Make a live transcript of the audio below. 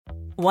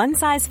One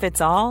size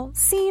fits all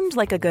seemed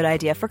like a good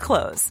idea for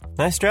clothes.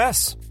 Nice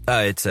dress.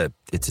 It's a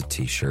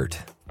t-shirt.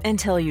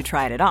 Until you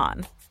tried it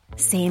on.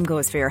 Same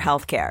goes for your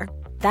healthcare.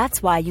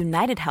 That's why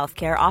United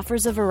Healthcare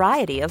offers a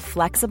variety of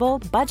flexible,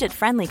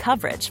 budget-friendly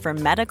coverage for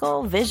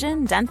medical,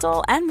 vision,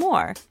 dental, and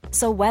more.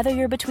 So whether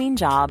you're between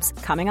jobs,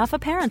 coming off a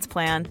parent's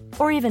plan,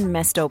 or even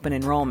missed open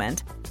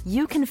enrollment,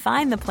 you can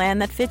find the plan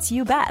that fits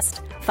you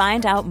best.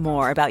 Find out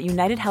more about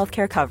United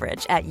Healthcare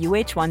coverage at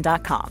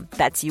uh1.com.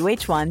 That's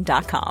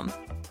uh1.com.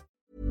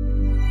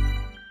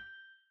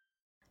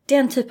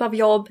 Den typ av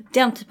jobb,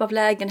 den typ av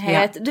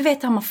lägenhet. Ja. Du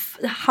vet det här med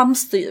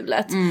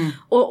hamsterhjulet.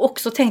 Och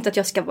också tänkt att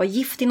jag ska vara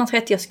gift innan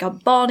 30, jag ska ha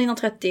barn innan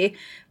 30.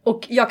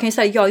 Och jag kan ju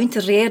säga, jag är inte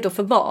redo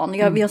för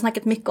barn. Vi har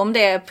snackat mycket om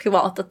det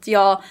privat. Att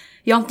jag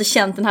har inte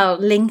känt den här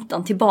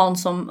längtan till barn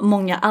som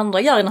många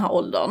andra gör i den här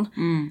åldern.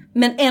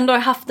 Men ändå har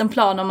jag haft en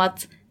plan om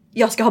att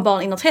jag ska ha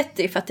barn innan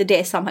 30 för att det är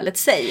det samhället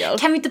säger.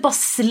 Kan vi inte bara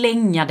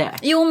slänga det?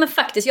 Jo, men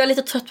faktiskt, jag är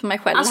lite trött på mig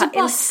själv. Alltså det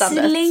här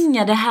bara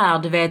slänga det här,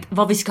 du vet,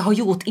 vad vi ska ha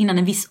gjort innan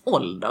en viss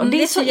ålder.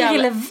 Det är så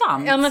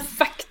irrelevant. Ja, men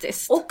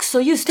faktiskt.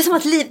 Också just det är som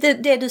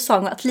att det du sa,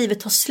 att livet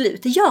tar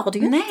slut. Det gör det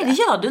ju inte. Nej,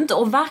 det gör du inte,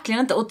 och verkligen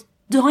inte. Och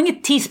du har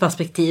inget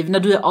tidsperspektiv när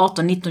du är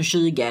 18, 19,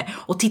 20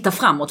 och tittar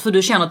framåt. För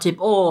du känner typ,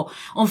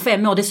 om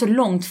 5 år, det är så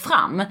långt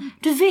fram.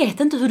 Du vet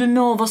inte hur du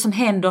mår, vad som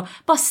händer.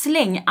 Bara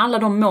släng alla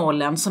de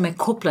målen som är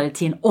kopplade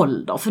till en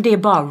ålder. För det är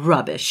bara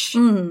rubbish.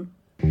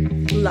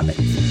 Love it.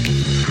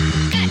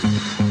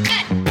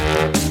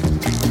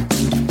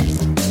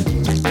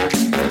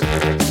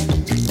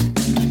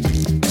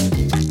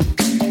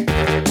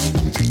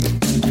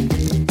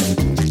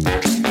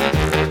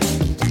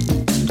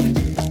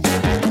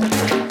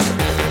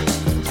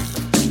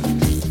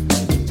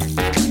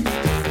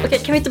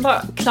 Kan vi inte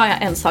bara klara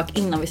en sak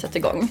innan vi sätter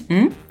igång?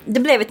 Det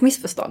blev ett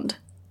missförstånd.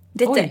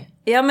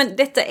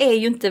 Detta är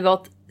ju inte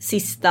vårt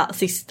sista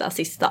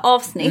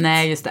avsnitt.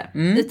 Nej, just det.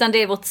 Utan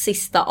det är vårt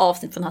sista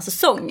avsnitt för den här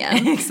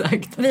säsongen.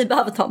 Exakt. Vi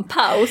behöver ta en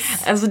paus.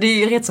 Alltså det är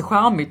ju rätt så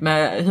charmigt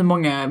med hur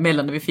många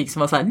meddelanden vi fick som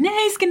var så här: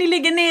 nej, ska ni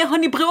lägga ner? Har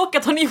ni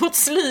bråkat? Har ni gjort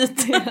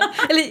slut?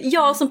 Eller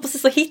jag som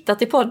precis har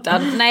hittat i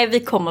podden. Nej, vi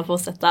kommer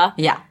fortsätta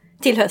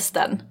till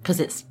hösten.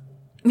 Precis.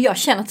 Men jag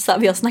känner att så här,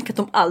 vi har snackat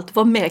om allt.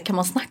 Vad mer kan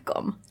man snacka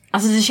om?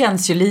 Alltså det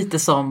känns ju lite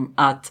som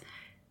att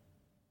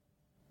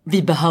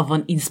vi behöver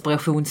en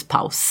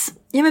inspirationspaus.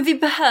 Ja, men vi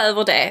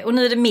behöver det. Och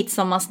nu är det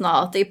midsommar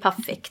snart. Det är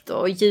perfekt.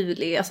 Och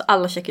juli, alltså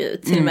alla checkar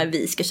ut. Till och med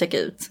vi ska checka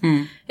ut.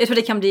 Jag tror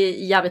det kan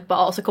bli jävligt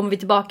bra. Och så kommer vi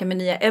tillbaka med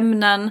nya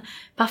ämnen.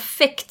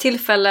 Perfekt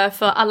tillfälle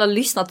för alla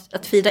lyssnare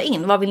att fida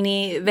in. Vad vill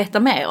ni veta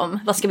mer om?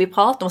 Vad ska vi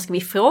prata om? Vad ska vi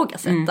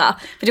ifrågasätta?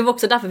 För det var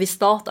också därför vi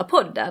startade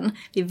podden.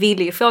 Vi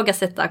ville ju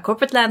ifrågasätta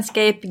corporate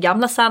landscape,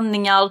 gamla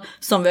sanningar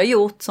som vi har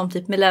gjort. Som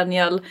typ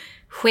millennial.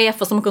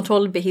 Chefer som har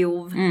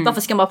kontrollbehov.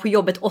 Varför ska man vara på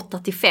jobbet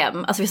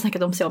 8-5? Alltså vi har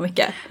snackat om så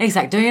mycket.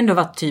 Exakt, det har ju ändå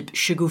varit typ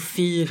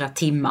 24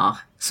 timmar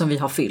som vi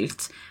har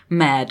fyllt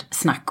med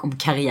snack om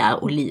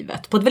karriär och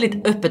livet. På ett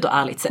väldigt öppet och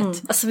ärligt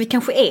sätt. Alltså vi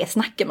kanske är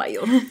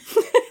snackemajor.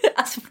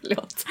 Alltså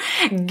förlåt.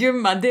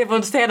 Gumma, det var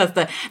det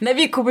senaste. När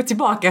vi kommer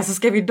tillbaka så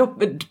ska vi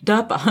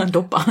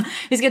döpa.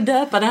 Vi ska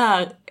döpa det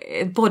här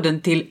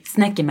podden till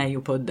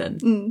Snackemajor-podden.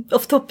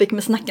 Off topic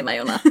med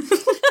snackemajorna.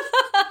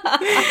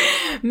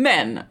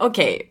 Men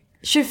okej.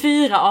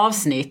 24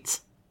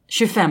 avsnitt,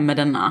 25 med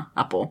denna,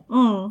 Apo.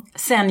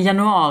 Sen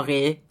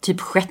januari, typ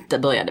 6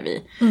 började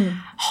vi.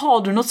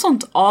 Har du något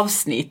sånt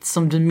avsnitt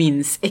som du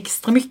minns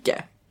extra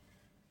mycket?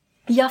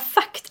 Ja,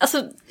 faktiskt.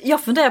 Alltså,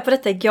 jag funderade på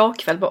detta igår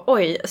kväll.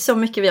 Oj, så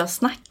mycket vi har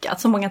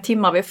snackat, så många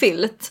timmar vi har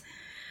fyllt.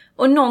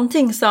 Och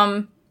någonting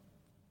som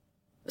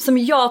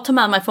jag tar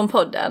med mig från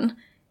podden,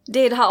 det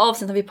är det här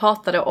avsnittet vi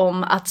pratade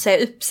om att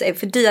säga upp sig.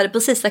 För du hade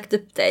precis sagt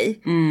upp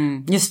dig.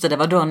 Just det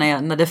var då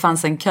när det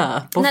fanns en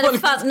kö på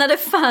folk. När det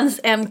fanns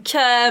en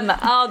kö med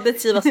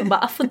arbetsgivare som bara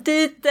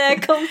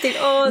Afrodite, kom till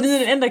oss. Nu är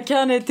den enda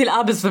kön är till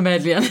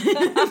Arbetsförmedlingen.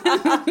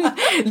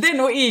 Det är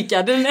nog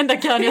Ica, det är den enda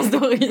kön jag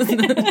står i just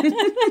nu.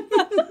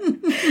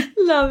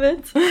 Love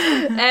it.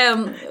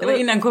 Det var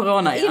innan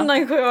corona, ja.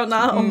 Innan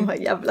corona,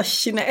 jävla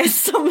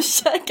kines som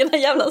käkar den här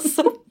jävla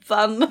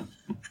soppan.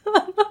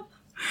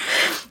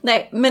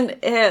 Nej, men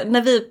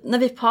när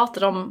vi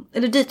pratade om,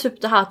 eller det är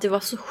typ det här att det var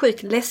så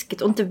sjukt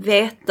läskigt att inte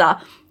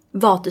veta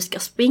vart du ska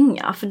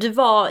springa. För du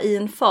var i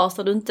en fas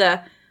där du inte,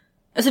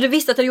 alltså du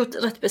visste att du hade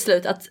gjort rätt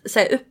beslut att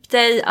säga upp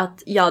dig,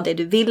 att göra det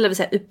du ville, vill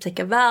säga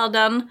upptäcka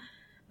världen.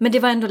 Men det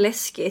var ändå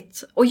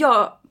läskigt. Och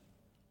jag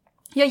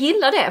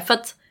gillar det för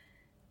att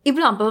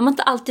ibland behöver man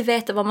inte alltid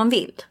veta vad man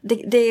vill.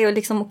 Det är ju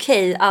liksom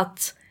okej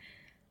att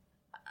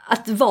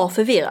vara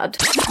förvirrad.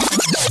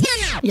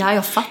 Ja,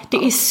 jag fattar.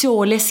 Det är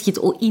så läskigt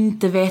att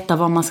inte veta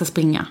var man ska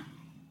springa.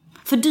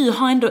 För du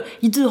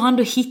har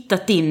ändå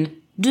hittat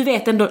du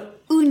vet ändå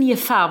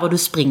ungefär vad du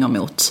springer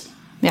mot.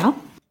 Ja.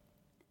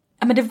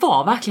 Ja, men det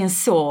var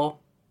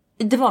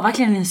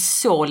verkligen en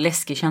så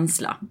läskig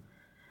känsla.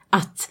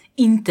 Att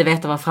inte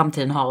veta vad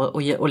framtiden har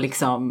och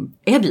liksom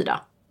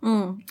erbjuda.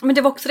 Men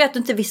det var också det att du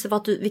inte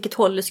visste vilket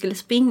håll du skulle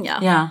springa.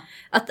 Ja.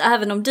 Att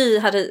även om du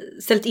hade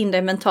ställt in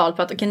dig mentalt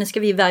på att okej, nu ska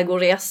vi iväg och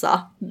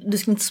resa. Du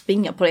ska inte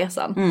springa på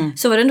resan.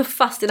 Så var det ändå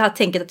fast i det här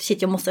tänket att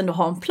shit, jag måste ändå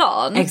ha en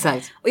plan.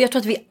 Exakt. Och jag tror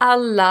att vi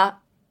alla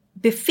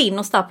befinner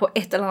oss där på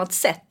ett eller annat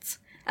sätt.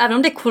 Även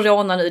om det är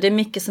corona nu, det är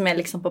mycket som är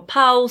liksom på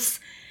paus.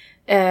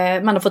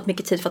 Man har fått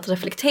mycket tid för att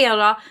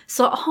reflektera.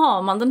 Så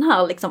har man den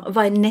här liksom,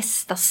 vad är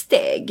nästa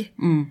steg?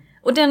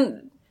 Och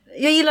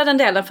jag gillar den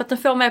delen för att den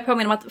får mig att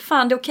påminna om att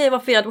fan, det är okej att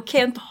vara förvirrad, det är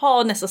okej att inte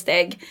ha nästa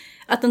steg.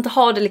 Att inte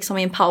ha det liksom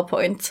i en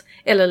PowerPoint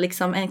eller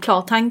liksom en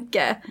klar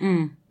tanke.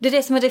 Det är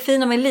det som är det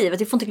fina med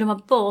livet, vi får inte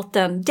glömma bort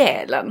den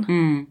delen.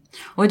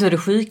 Och vet du vad det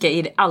sjuka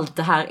i allt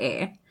det här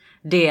är?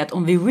 Det är att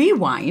om vi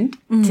rewind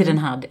till den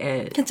här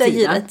kan inte säga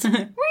ljudet.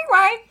 Rewind.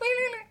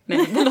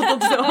 Nej, det låter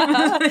inte så.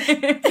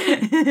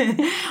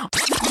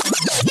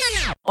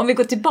 Om vi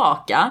går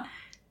tillbaka,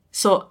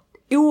 så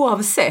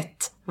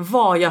oavsett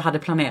vad jag hade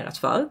planerat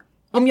för,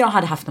 om jag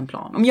hade haft en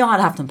plan, om jag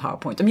hade haft en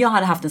PowerPoint, om jag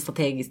hade haft en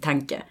strategisk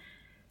tanke,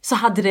 så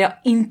hade jag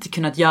inte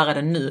kunnat göra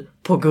det nu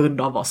på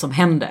grund av vad som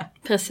hände.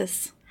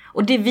 Precis.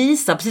 Och det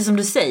visar, precis som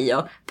du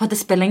säger, på att det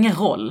spelar ingen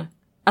roll.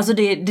 Alltså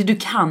du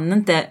kan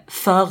inte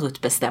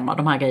förutbestämma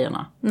de här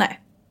grejerna. Nej.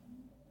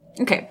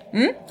 Okej.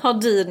 Har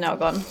du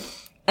någon?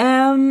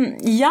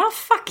 Ja,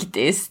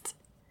 faktiskt.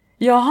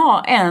 Jag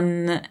har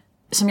en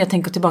som jag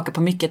tänker tillbaka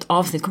på mycket, ett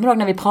avsnitt. Kommer du ihåg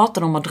när vi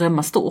pratade om att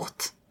drömma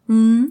stort?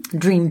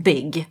 Dream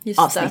Big,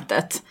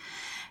 avsnittet.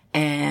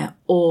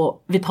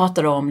 Och vi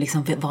pratade om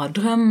liksom våra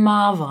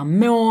drömmar, våra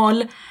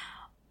mål.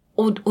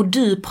 Och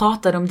du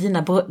pratade om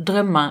dina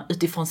drömmar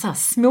utifrån så här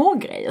små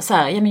grejer. Så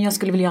här, ja men jag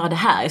skulle vilja göra det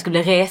här, jag skulle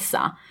vilja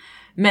resa.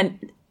 Men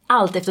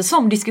allt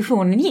eftersom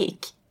diskussionen gick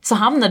så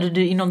hamnade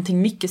du i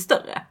någonting mycket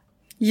större.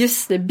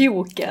 Just det,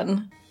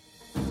 boken.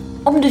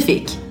 Om du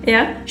fick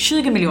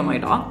 20 miljoner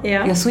idag,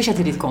 jag swishar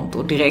till ditt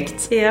konto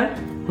direkt.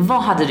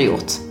 Vad hade du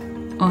gjort?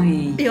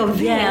 Oj, jag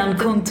vet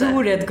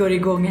kontoret inte. Går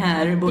igång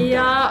här borta.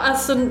 Ja,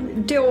 alltså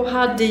då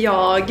hade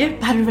jag...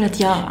 Vad hade du velat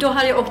göra? Då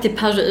hade jag åkt till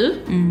Peru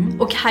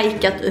och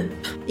hajkat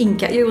upp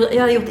Inka.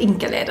 Jag hade gjort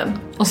Inkaleden.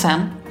 Och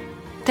sen?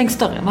 Tänk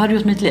större, vad hade du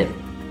gjort med ditt liv?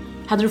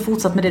 Hade du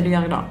fortsatt med det du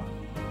gör idag?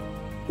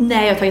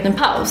 Nej, jag har tagit en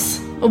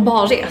paus och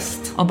bara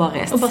rest. Och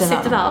bara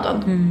sett i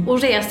världen.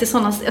 Och rest till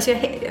sådana... Alltså jag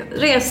har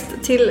rest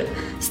till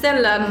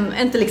ställen,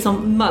 inte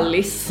liksom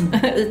mallis,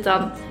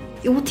 utan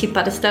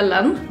otippade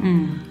ställen.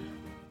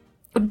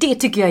 Och det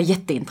tycker jag är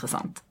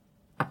jätteintressant.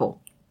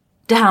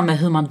 Det här med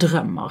hur man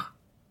drömmer.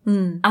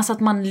 Alltså att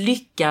man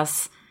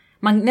lyckas...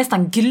 Man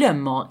nästan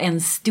glömmer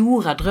en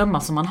stora drömmar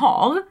som man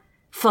har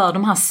för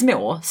de här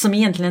små som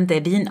egentligen inte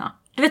är dina.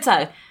 Du vet så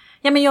här...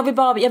 Ja men jag vill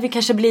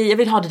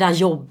ha det där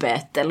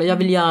jobbet, eller jag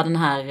vill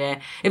göra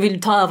jag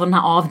vill ta över den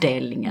här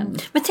avdelningen.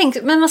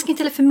 Men man ska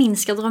inte heller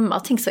förminska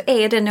drömmar. Tänk så,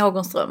 är det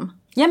någons dröm?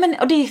 Ja men,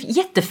 och det är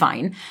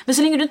jättefin. Men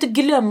så länge du inte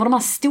glömmer de här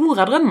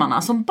stora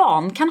drömmarna som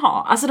barn kan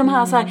ha. Alltså de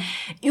här så här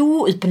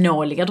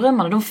ouppnåeliga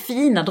drömmarna, de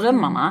fina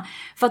drömmarna.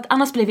 För att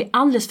annars blir vi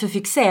alldeles för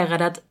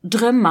fixerade att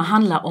drömmar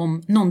handlar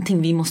om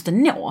någonting vi måste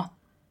nå.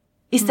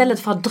 Istället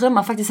för att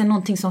drömma faktiskt är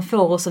någonting som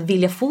får oss att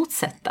vilja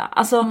fortsätta.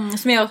 Alltså,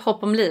 som gör ett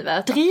hopp om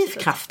livet.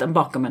 Drivkraften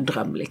bakom en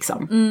dröm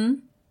liksom.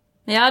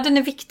 Ja, den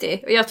är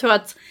viktig. Och jag tror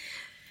att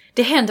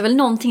det händer väl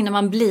någonting när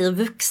man blir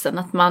vuxen.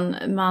 Att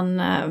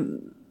man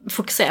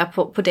fokuserar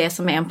på det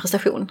som är en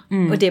prestation.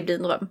 Och det blir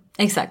en dröm.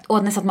 Exakt.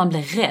 Och nästan att man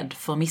blir rädd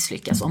för att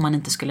misslyckas om man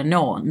inte skulle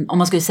nå. Om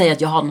man skulle säga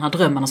att jag har den här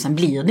drömmen och sen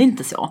blir det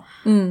inte så.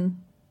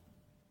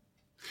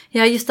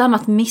 Ja, just det här med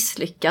att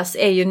misslyckas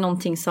är ju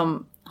någonting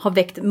som har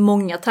väckt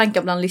många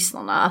tankar bland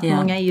lyssnarna. Att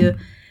många är ju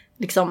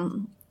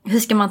liksom, hur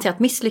ska man ta ett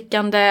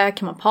misslyckande?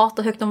 Kan man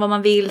prata högt om vad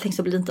man vill? Tänk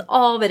så blir det inte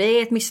av, är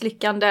det ett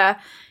misslyckande?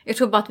 Jag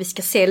tror bara att vi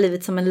ska se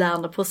livet som en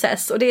lärande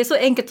process. Och det är så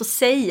enkelt att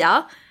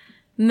säga.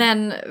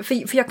 Men,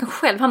 för jag kan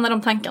själv hamna i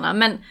de tankarna.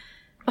 Men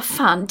vad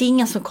fan, det är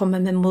ingen som kommer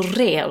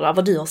memorera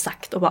vad du har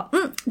sagt. Och bara,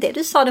 det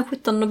du sa den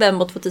 17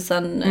 november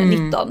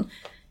 2019.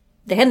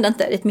 Det hände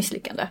inte, det är ett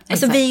misslyckande.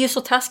 Alltså vi är ju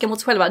så taskiga mot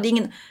oss själva.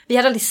 Vi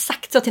hade aldrig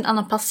sagt så till en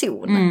annan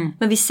person.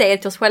 Men vi säger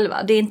till oss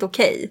själva, det är inte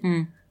okej.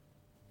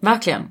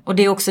 Verkligen. Och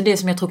det är också det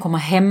som jag tror kommer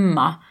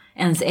hämma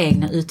ens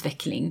egna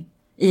utveckling.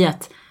 I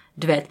att,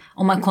 du vet,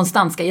 om man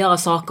konstant ska göra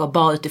saker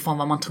bara utifrån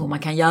vad man tror man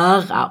kan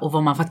göra och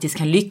vad man faktiskt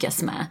kan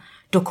lyckas med,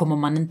 då kommer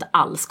man inte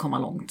alls komma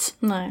långt.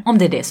 Nej. Om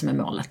det är det som är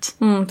målet.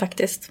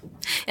 Faktiskt.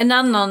 Ett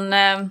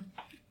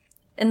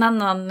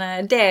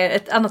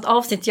annat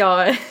avsnitt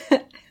jag...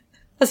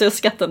 Alltså jag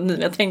skrattar nu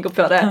när jag tänker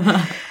på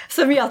det.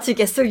 Som jag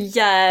tycker är så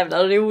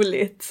jävla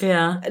roligt.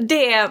 Yeah.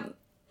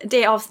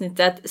 Det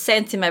avsnittet, säg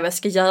inte till mig vad jag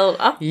ska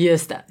göra.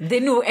 Just det. Det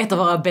är nog ett av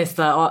våra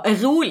bästa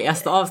och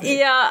roligaste avsnitt.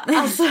 Ja,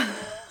 alltså.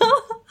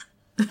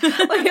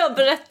 Och jag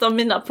berättar om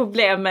mina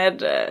problem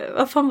med,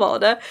 vad fan var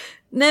det?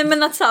 Nej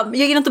men att jag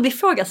gillar inte att bli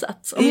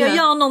ifrågasatt. Om jag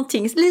gör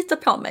någonting, lita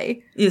på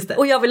mig. Just det.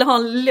 Och jag ville ha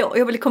en låt,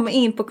 jag ville komma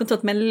in på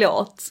kontoret med en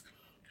låt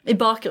i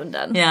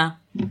bakgrunden. Ja.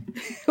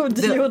 Och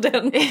du gjorde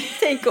en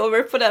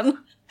takeover på den.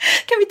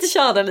 Kan vi inte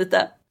köra den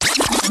lite?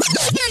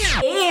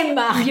 Jag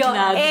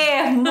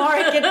är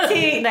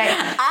marketing. Nej,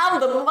 I'm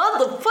the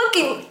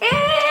motherfucking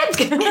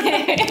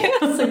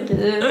Alltså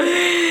gud.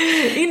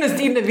 Innerst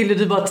inne ville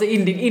du bara ta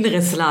in din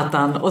inre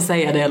Zlatan och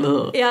säga det, eller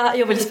hur? Ja,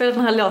 jag vill spela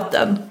den här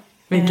låten.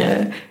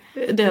 Vilken?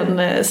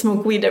 Den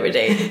Smoke Weed Every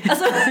Day.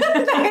 Alltså,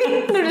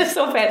 nej, nu är det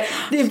så fel.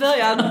 Det är i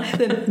början.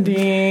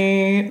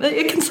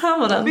 Jag kan inte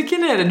höra den.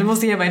 Vilken är det? Du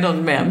måste ge mig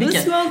någon mer.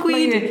 Vilken? Smoke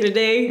Weed Every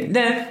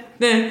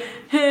Day.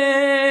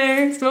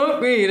 Hey,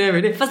 smoke weed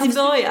every day. Fast i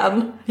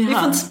början. Vi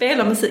får inte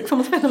spela musik. Får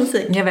man spela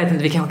musik? Jag vet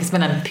inte, vi kanske kan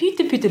spela en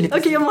pyttelite.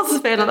 Okej, jag måste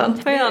spela den.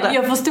 Får jag göra det?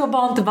 Jag förstår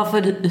bara inte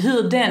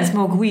hur den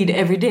Smoke Weed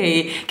Every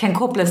Day kan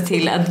kopplas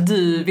till att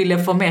du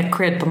ville få mer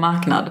cred på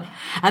marknad.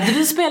 Hade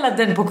du spelat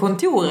den på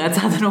kontoret så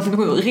hade de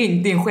nog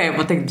ringt din chef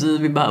och tänkt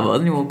vi behöver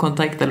nog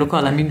kontakta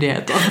lokala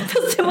myndigheter.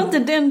 Fast det var inte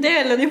den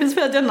delen. Jag vill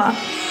spela denna.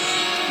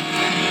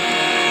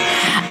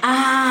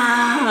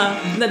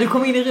 När du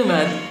kom in i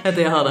rummet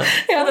jag hörde.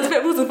 Ja,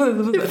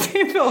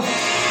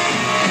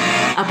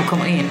 Apple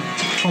kommer in.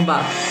 Hon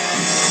bara,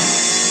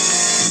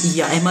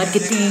 jag är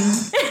marketing.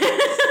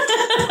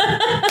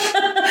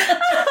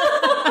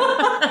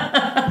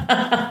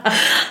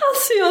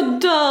 Alltså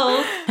jag dör.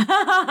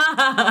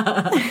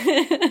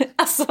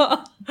 Alltså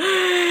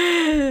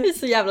det är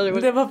så jävla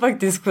roligt. Det var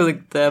faktiskt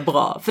sjukt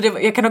bra.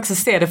 För jag kan också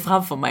se det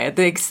framför mig att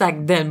det är exakt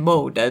den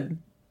moden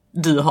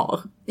du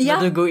har. Ja,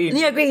 när du går in.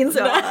 När jag går in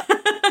så.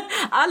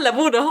 Alla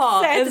borde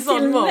ha en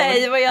sån mode. Säg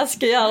till mig vad jag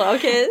ska göra,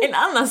 okej? En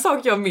annan sak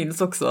jag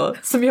minns också,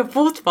 som jag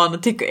fortfarande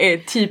tycker är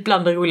typ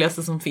bland det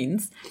roligaste som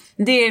finns.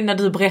 Det är när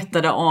du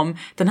berättade om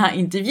den här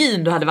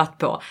intervjun du hade varit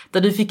på.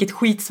 Där du fick ett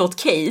skitsvårt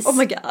case. Oh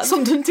my God.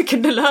 Som du inte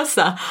kunde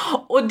lösa.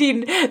 Och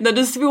när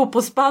du svor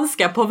på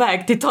spanska på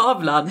väg till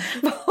tavlan.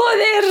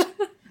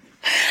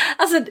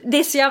 Alltså det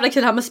är så jävla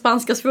kul här med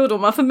spanska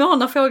svordomar. För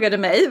Mona frågade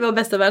mig, vår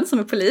bästa vän som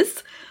är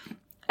polis,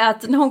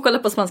 att när hon kollar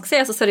på spanska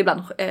serier så är det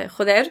ibland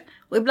joder.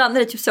 Och ibland är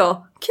det typ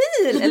så,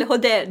 kul! Eller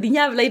joder, din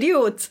jävla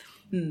idiot.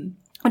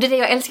 Och det är det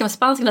jag älskar med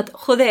spanskan, att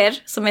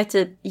joder, som är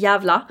typ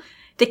jävla,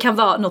 det kan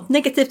vara något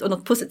negativt och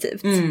något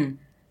positivt.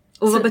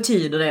 Och vad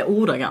betyder det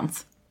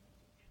ordagrant?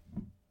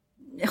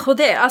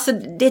 Joder, alltså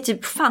det är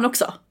typ fan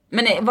också.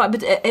 Men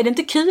är det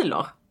inte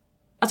kulor?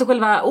 Alltså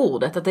själva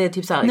ordet, att det är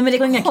typ såhär, nej,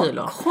 men det är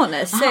kulor.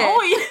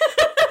 Oj!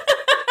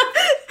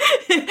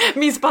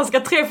 Min spanska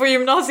 3 för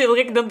gymnasiet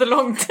räckte inte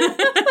långt.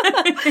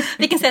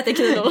 Vi kan säga att det är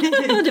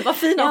kulor. Det var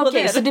fina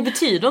okej, så det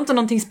betyder inte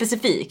någonting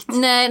specifikt?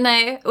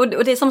 Nej. Och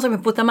det är samma sak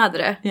med puta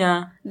madre.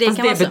 Ja,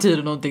 det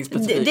betyder någonting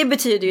specifikt. Det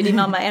betyder ju din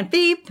mamma är en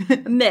pip.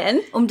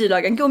 Men om du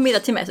lagar en god middag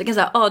till mig så kan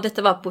jag säga,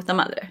 detta var puta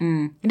madre.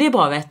 Det är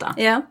bra att veta.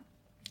 Ja.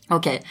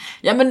 Okej.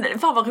 Ja men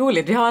fan vad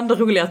roligt, vi har ändå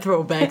roliga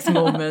throwbacks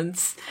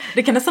moments.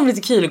 Det kan nästan bli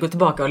lite kul att gå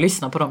tillbaka och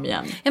lyssna på dem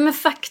igen. Ja men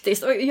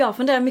faktiskt, och jag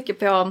funderar mycket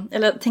på,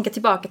 eller tänka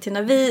tillbaka till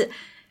när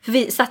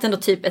vi satt ändå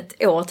typ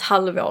ett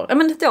halvår, ja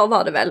men ett år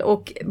var det väl,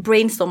 och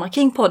brainstormar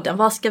kring podden,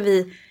 vad ska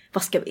vi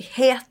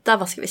heta,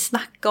 vad ska vi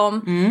snacka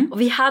om?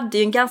 Och vi hade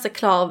ju en ganska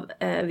klar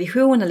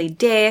vision eller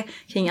idé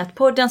kring att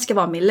podden ska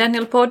vara en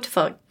millennial-podd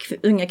för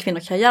unga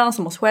kvinnor i karriären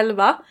som oss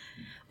själva.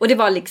 Och det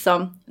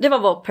var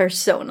vår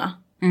persona.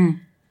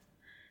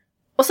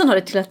 Och sen har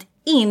det trillat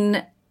in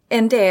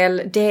en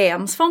del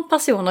DMs från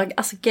personer,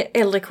 alltså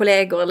äldre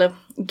kollegor eller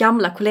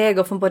gamla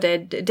kollegor från både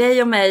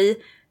dig och mig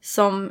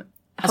som...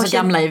 Alltså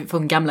gamla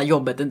från gamla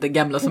jobbet, inte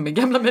gamla som är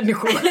gamla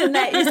människor.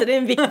 Nej, just det är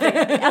en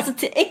viktig... Alltså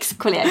till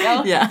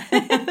ex-kollegor. Yeah.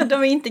 De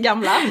är inte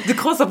gamla. Du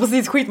krossar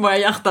precis skitmånga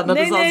hjärtan när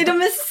du sa nej, de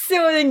är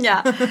så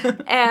unga.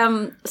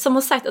 Som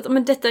har sagt att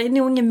men detta är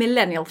nog ingen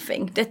millennial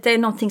thing. Detta är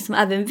någonting som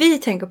även vi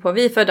tänker på.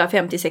 Vi är födda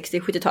 50, 60,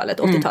 70-talet,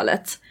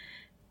 80-talet.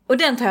 Och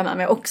den tar jag med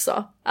mig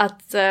också.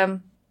 Att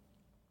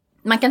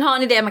man kan ha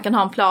en idé, man kan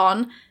ha en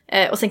plan.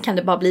 Och sen kan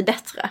det bara bli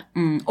bättre.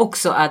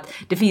 Också att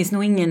det finns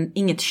nog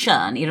inget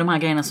kön i de här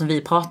grejerna som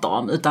vi pratar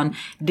om. Utan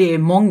det är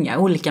många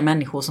olika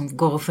människor som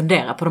går och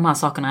funderar på de här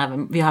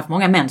sakerna. Vi har haft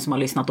många män som har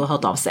lyssnat och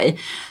hört av sig.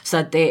 Så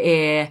att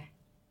det är,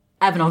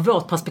 även om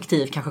vårt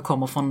perspektiv kanske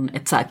kommer från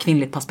ett så här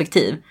kvinnligt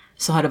perspektiv,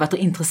 så har det varit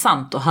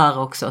intressant att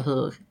höra också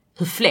hur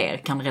fler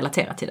kan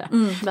relatera till det.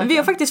 Men vi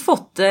har faktiskt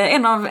fått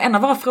en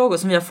av våra frågor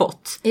som vi har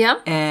fått. Ja.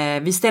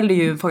 Vi ställde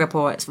ju en fråga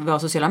på våra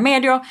sociala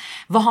medier.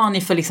 Vad har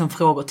ni för liksom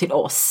frågor till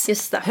oss?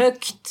 Just det.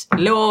 Högt,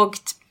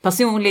 lågt,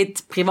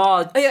 personligt,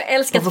 privat, och jag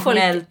älskar att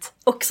folk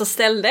också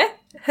ställde.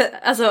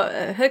 Alltså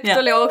högt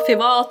och lågt,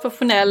 privat,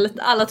 professionellt,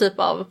 alla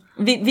typer av...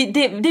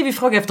 Det vi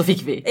frågade efter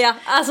fick vi. Ja,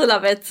 alltså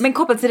love it. Men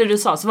kopplat till det du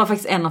sa så var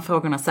faktiskt en av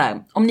frågorna så här: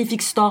 om ni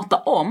fick starta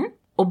om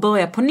och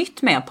börja på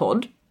nytt med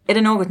podd, är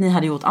det något ni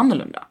hade gjort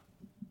annorlunda?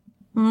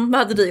 Vad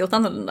hade du gjort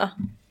annorlunda?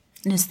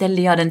 Nu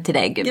ställde jag den till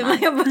dig, gumman.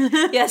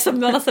 Jag är som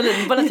Mona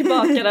Sahlin, bara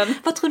tillbaka den.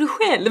 Vad tror du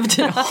själv?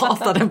 Jag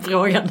hatar den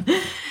frågan.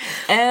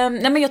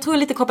 Nej, men jag tror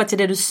lite kopplat till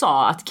det du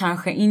sa, att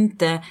kanske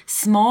inte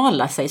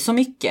smala sig så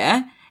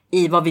mycket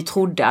i vad vi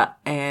trodde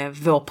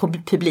vår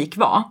publik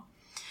var.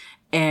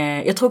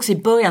 Jag tror också i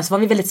början så var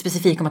vi väldigt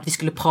specifika om att vi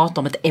skulle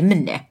prata om ett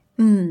ämne.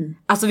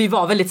 Alltså vi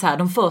var väldigt så här,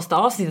 de första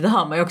avsnitten, det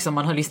hör man ju också om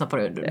man har lyssnat på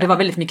det. Det var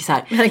väldigt mycket så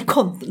här. Vi hade en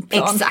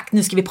contentplan. Exakt,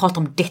 nu ska vi prata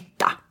om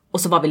detta.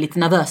 Och så var vi lite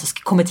nervösa,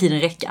 kommer tiden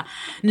räcka?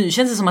 Nu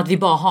känns det som att vi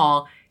bara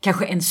har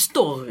kanske en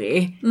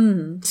story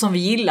som vi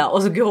gillar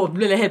och så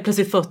blir det helt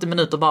plötsligt 40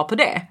 minuter bara på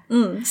det.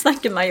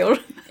 Snackemajor.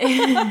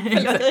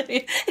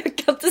 Jag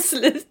kan inte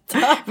sluta.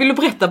 Vill du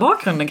berätta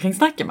bakgrunden kring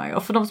Snackemajor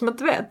för de som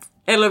inte vet?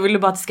 Eller vill du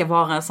bara att det ska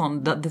vara en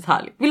sån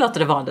detalj? Vi låter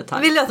det vara en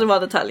detalj. Vi låter det vara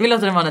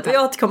en detalj.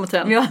 Jag återkommer till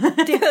den.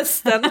 Till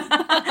hösten.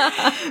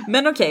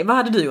 Men okej, vad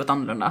hade du gjort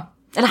annorlunda?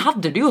 Eller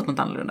hade du gjort något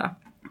annorlunda?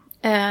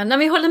 När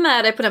vi håller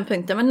med dig på den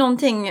punkten, men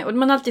någonting, och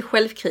man är alltid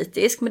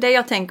självkritisk, men det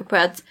jag tänker på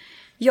är att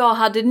jag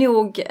hade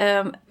nog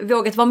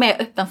vågat vara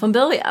mer öppen från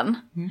början.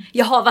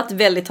 Jag har varit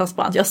väldigt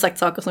transparent, jag har sagt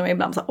saker som jag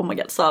ibland sa, oh my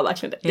god, sa jag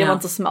verkligen det? Det var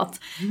inte så smart.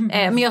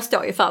 Men jag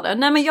står ju för det.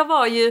 Nej, men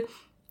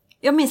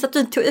jag minns att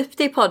du tog upp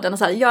det i podden och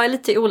sa, jag är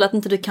lite orolig att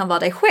inte du kan vara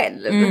dig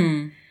själv.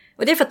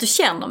 Och det är för att du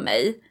känner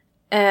mig.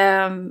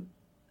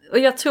 Och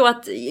jag tror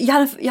att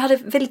jag hade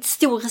väldigt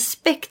stor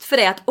respekt för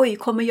det. Att oj,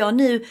 kommer jag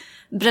nu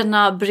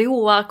bränna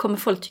broar? Kommer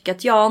folk tycka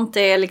att jag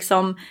inte är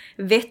liksom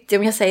vettig?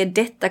 Om jag säger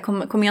detta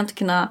kommer jag inte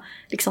kunna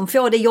liksom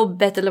få det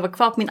jobbet eller vara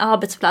kvar på min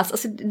arbetsplats.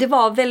 Alltså, det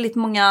var väldigt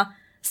många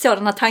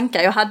sådana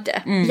tankar jag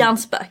hade.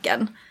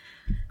 Hjärnspöken.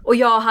 Och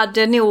jag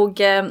hade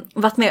nog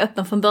varit mer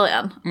öppen från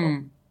början.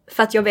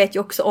 För att jag vet ju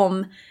också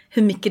om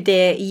hur mycket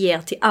det ger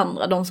till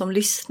andra, de som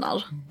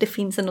lyssnar. Det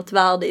finns något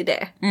värde i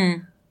det.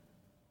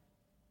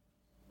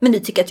 Men nu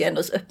tycker jag att jag ändå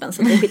är så öppen,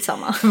 så det är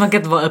skitsamma. Man kan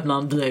inte vara öppnare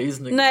än du är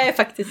just nu. Nej,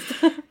 faktiskt.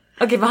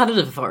 Okej, vad hade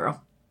du för frågor?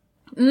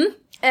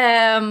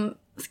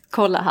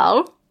 Kolla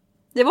här.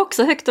 Det var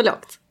också högt och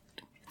lågt.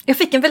 Jag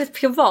fick en väldigt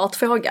privat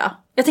fråga.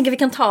 Jag tänker vi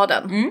kan ta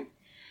den.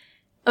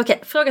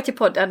 Okej, fråga till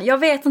podden. Jag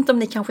vet inte om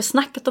ni kanske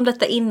snackat om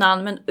detta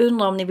innan, men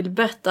undrar om ni vill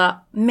berätta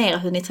mer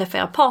hur ni träffar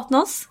era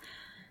partners.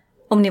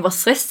 Om ni var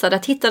stressade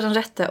att hitta den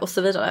rätta och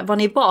så vidare. Var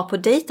ni bra på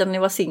att dejta när ni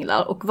var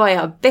singlar? Och vad är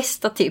era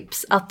bästa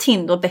tips? Är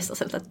Tinder bästa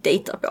sättet att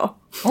dejta på?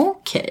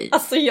 Okej.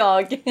 Alltså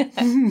jag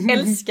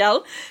älskar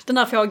den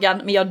här frågan,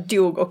 men jag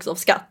dog också av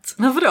skatt.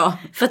 Varför då?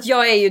 För att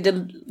jag är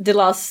ju the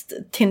last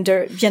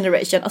Tinder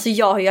generation. Alltså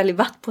jag har ju aldrig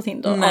varit på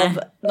Tinder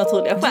av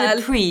naturliga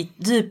skäl.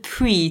 Du är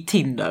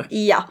pre-Tinder.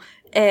 Ja,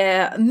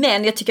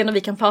 men jag tycker att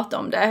vi kan prata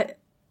om det.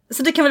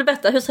 Så du kan väl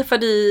berätta, hur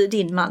träffade du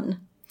din man?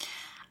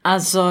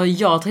 Alltså,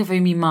 jag träffade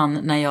ju min man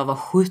när jag var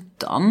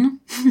 17.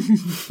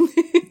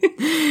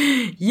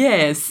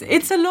 Yes,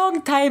 it's a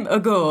long time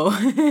ago.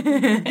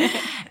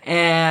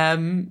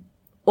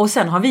 Och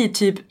sen har vi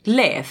typ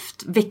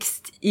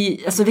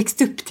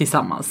växt upp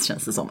tillsammans,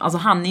 känns det som. Alltså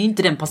han är ju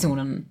inte den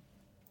personen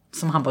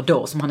som han var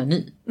då, som han är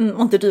nu.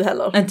 Och inte du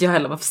heller. Inte jag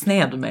heller, varför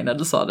sned du mig när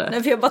du sa det?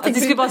 Nej, för jag bara att du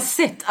skulle bara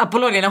sett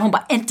Apollonia när hon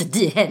bara, inte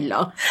du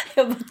heller.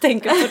 Jag bara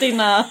tänker på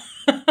dina...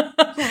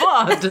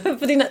 Vad?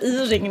 På dina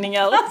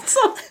urringningar. Alltså.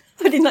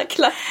 På dina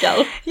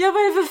klackar. Ja,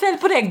 vad är det för fel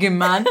på det,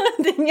 gumman?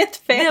 Det är inget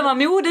fel. Det var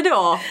mode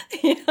då.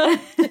 Ja,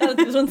 jag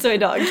tror inte så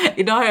idag.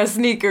 Idag har jag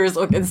sneakers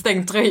och en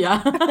stängd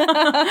tröja.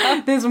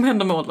 Det som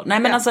händer med åldern. Nej,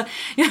 men alltså,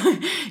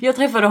 jag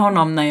träffade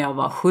honom när jag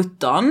var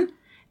 17.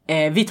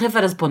 Vi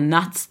träffades på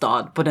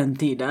Nattstad på den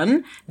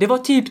tiden. Det var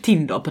typ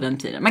Tinder på den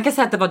tiden. Man kan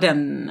säga att det var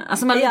den...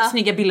 Alltså man lade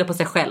snygga bilder på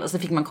sig själv och så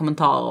fick man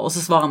kommentarer och så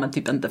svarade man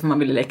typ inte för man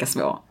ville leka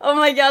svår.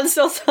 Oh my god,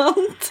 så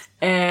sant.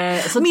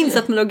 Så minns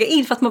att man loggar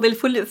in för att man vill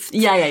få luft.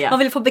 Ja. Man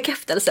vill få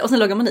bekräftelse och sen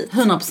loggar man ut.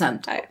 100%.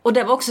 Och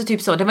det var också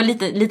typ så, det var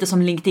lite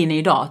som LinkedIn är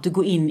idag. Att du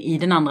går in i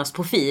den andras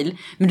profil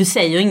men du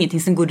säger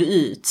ingenting, sen går du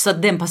ut. Så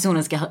att den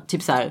personen ska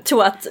typ så här... Tro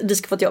att du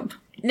ska få ett jobb.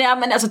 Nej,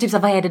 men alltså typ så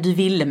här, vad är det du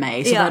ville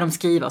mig? Så vad de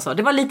skriver så.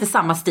 Det var lite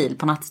samma stil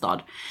på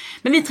Nattstad.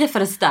 Men vi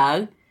träffades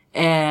där.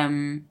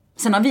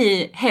 Sen har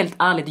vi helt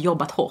ärligt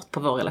jobbat hårt på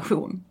vår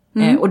relation.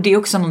 Och det är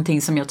också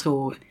någonting som jag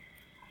tror...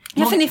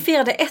 Ja, för ni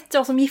firade 1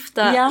 år som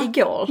gifta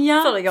igår.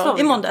 Förrgår.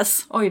 I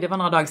måndags. Oj, det var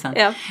några dagar sedan.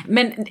 Ja.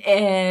 Men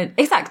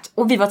exakt.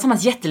 Och vi var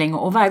tillsammans jättelänge.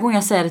 Och varje gång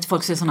jag säger det till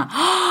folk så är det såna...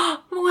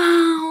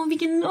 Wow,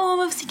 vilken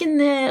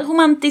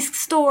romantisk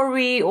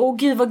story. Och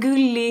gud vad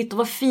gulligt och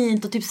vad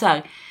fint. Och typ så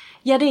här...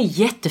 Ja, det är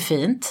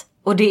jättefint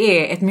och det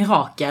är ett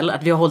mirakel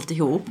att vi har hållit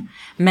ihop.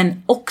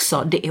 Men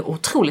också det är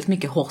otroligt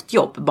mycket hårt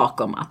jobb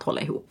bakom att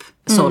hålla ihop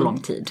så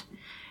lång tid.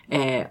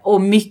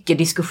 Och mycket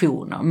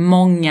diskussioner,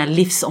 många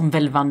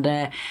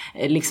livsomvälvande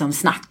liksom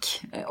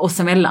snack oss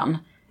emellan.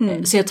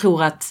 Så jag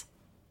tror att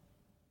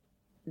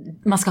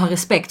man ska ha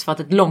respekt för att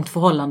ett långt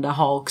förhållande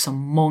har också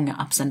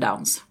många ups and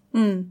downs.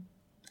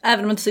 Även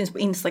om det inte syns på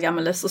Instagram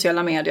eller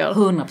sociala medier.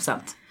 100%.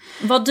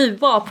 Var du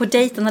bra på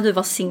dejta när du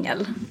var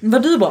singel? Var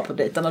du bra på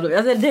dejta när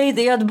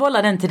du... Jag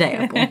bollar den till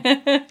dig på.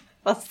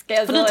 Vad ska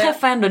jag för du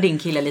träffade ändå din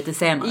kille lite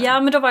senare.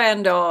 Ja, men då var jag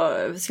ändå...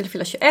 skulle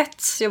fylla 21,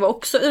 så jag var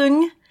också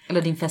ung.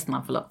 Eller din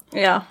fästman, förlåt.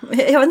 Ja,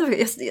 jag vet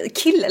inte,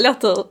 kille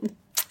låter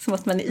som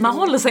att man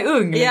håller sig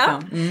ung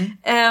liksom.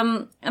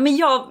 Men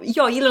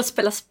jag gillar att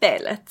spela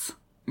spelet.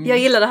 Jag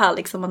gillar det här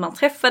liksom att man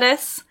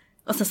träffades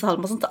och sen så hade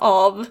man sånt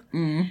av.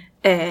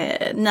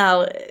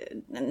 När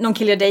någon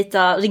kille jag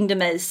dejtar ringde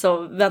mig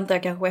så väntade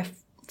jag kanske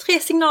 3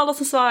 signaler,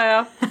 så sa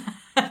jag.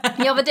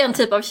 Jag var den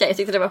typ av tjej, jag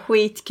tyckte det var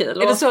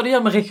skitkul. Är det så du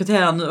gör med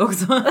rekryteraren nu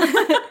också?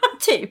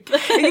 Typ.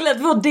 Jag gillar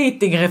att våra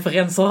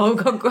datingreferenser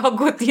har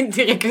gått in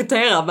till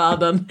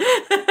rekryterarvärlden.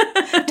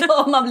 Då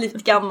har man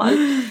blivit gammal,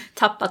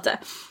 tappat det.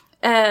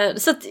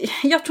 Så att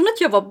jag tror inte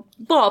att jag var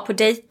bra på att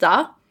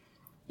dejta.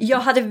 Jag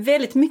hade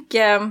väldigt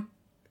mycket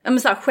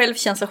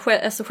självkänsla,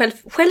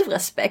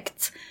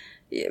 självrespekt.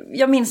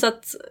 Jag minns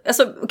att,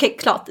 okej,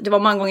 klart, det var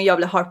många gånger jag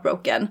blev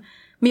heartbroken.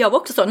 Men jag var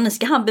också så, nu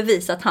ska han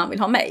bevisa att han vill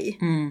ha mig.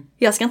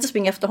 Jag ska inte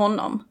springa efter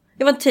honom.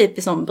 Jag var en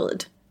typisk sån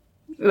brud.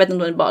 Jag vet inte om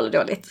det är bra eller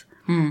dåligt.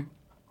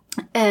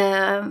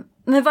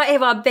 Men vad är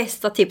våra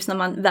bästa tips när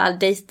man väl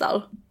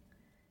dejtar?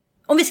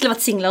 Om vi skulle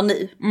varit singlar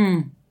nu.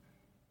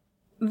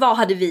 Vad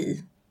hade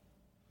vi?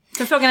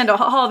 För frågan är då,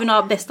 har vi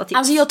några bästa tips?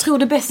 Alltså jag tror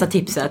det bästa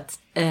tipset,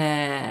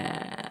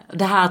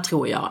 det här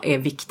tror jag är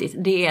viktigt.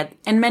 Det är att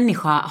en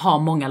människa har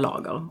många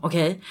lager,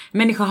 okej?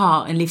 Människa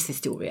har en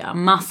livshistoria,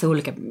 massa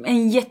olika,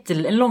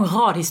 en lång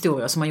rad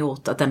historier som har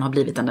gjort att den har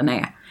blivit den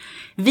är.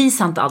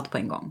 Visa inte allt på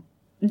en gång.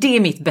 Det är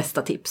mitt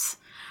bästa tips.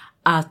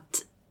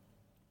 Att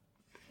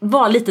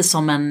vara lite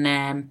som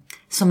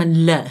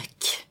en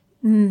lök.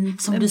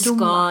 Som du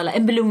skalar,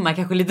 en blomma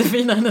kanske lite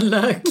finare än en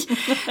lök.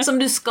 Som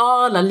du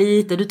skalar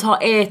lite, du tar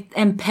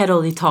en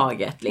petal i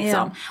taget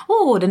liksom.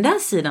 Den där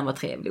sidan var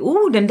trevlig.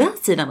 Den där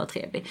sidan var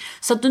trevlig.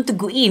 Så att du inte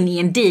går in i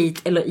en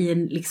dejt eller i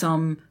en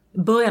liksom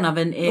början av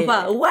en och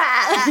bara, wow!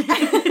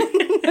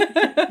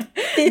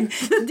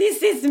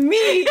 This is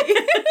me!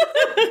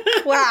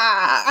 Wow!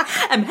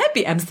 I'm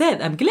happy, I'm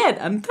sad, I'm glad,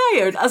 I'm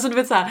tired. Alltså du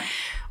vet så här.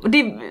 Och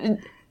det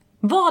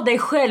var dig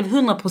själv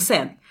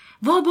 100%.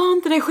 Var bara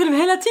inte dig själv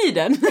hela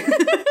tiden.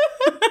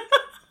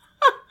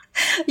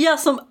 Jag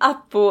som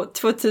Appo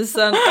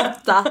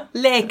 2008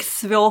 lek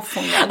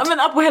svårfångad. Ja men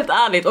Appo, helt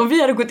ärligt, om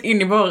vi hade gått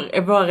in i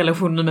vår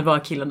relation nu med våra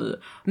killar nu,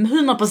 med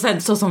 100%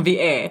 så som vi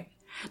är,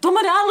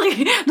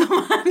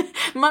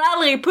 man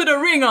aldrig put a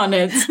ring on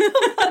it.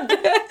 De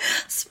hade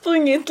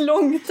sprungit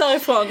långt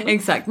därifrån.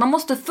 Exakt, man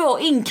måste få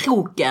in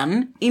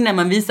kroken innan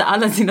man visar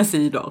alla sina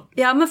sidor.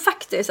 Ja men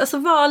faktiskt, alltså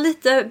var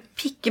lite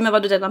picky med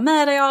vad du delar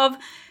med dig av.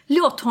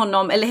 Låt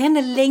honom eller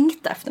henne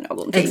längta efter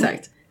någonting.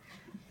 Exakt.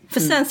 För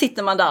sen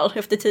sitter man där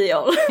efter 10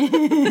 år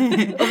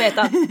och vet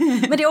att.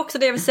 Men det är också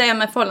det jag vill säga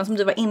med förhållanden som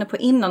du var inne på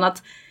innan,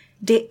 att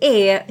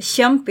det är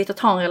kämpigt att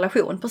ha en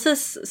relation.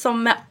 Precis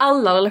som med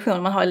alla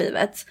relationer man har i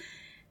livet.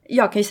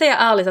 Jag kan ju säga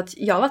ärligt att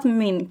jag har varit med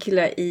min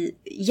kille i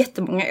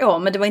jättemånga år,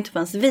 men det var inte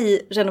förrän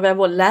vi renoverade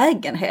vår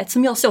lägenhet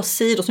som jag såg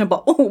sidor som jag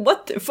bara,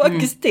 what the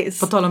fuck is this?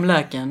 På tal om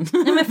löken.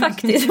 Nej men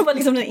faktiskt, det var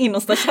liksom den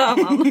innersta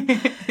kärnan.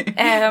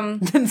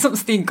 Den som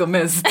stinker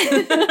mest.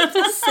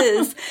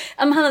 Precis.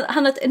 Han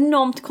har ett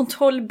enormt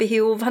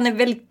kontrollbehov, han är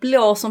väldigt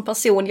blå som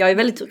person, jag är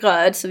väldigt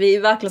röd, så vi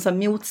är verkligen så här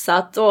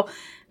motsatt. Och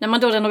när man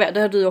då renoverar,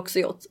 det har du också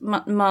gjort,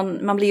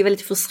 man blir ju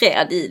väldigt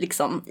frustrerad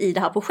i det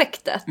här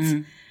projektet.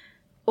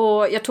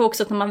 Och jag tror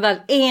också att när man väl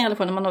är i en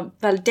relation, när man har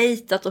väl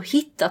dejtat och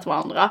hittat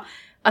varandra,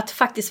 att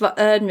faktiskt vara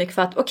ödmjuk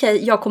för att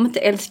okej, jag kommer inte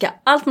älska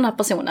allt med den här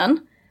personen,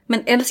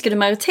 men älskar du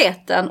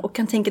majoriteten och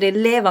kan tänka dig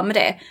leva med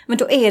det, men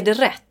då är det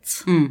rätt.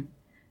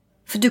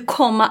 För du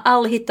kommer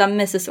aldrig hitta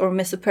Mrs. or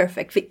Mr.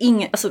 Perfect, för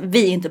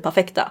vi är inte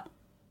perfekta.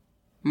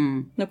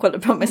 Nu kollar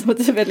du på mig som att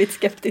du är väldigt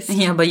skeptisk.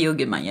 Jag bara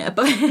ljuger man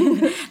jäpar.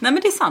 Nej men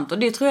det är sant, och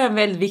det tror jag är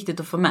väldigt viktigt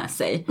att få med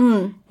sig.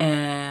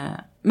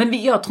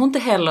 Men jag tror inte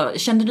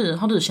heller,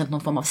 har du känt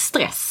någon form av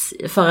stress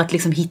för att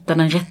liksom hitta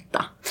den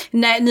rätta?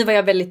 Nej, nu var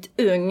jag väldigt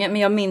ung, men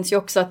jag minns ju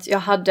också att jag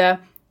hade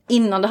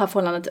innan det här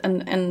förhållandet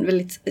en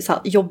väldigt så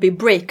här, jobbig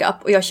breakup,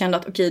 och jag kände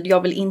att okej,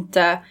 jag vill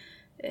inte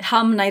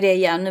hamna i det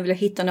igen. Nu vill jag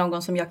hitta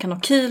någon som jag kan ha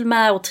kul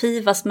med och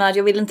trivas med.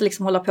 Jag vill inte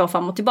liksom hålla på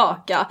fram och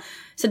tillbaka.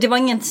 Så det var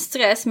ingen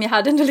stress, men jag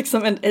hade ändå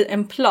liksom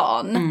en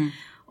plan.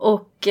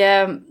 Och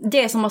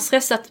det som har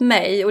stressat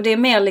mig, och det är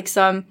mer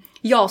liksom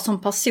jag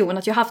som person,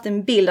 att jag har haft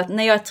en bild att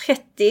när jag är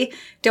 30,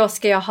 då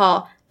ska jag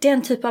ha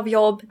den typ av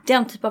jobb,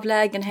 den typ av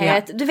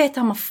lägenhet. Ja. Du vet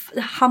det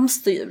här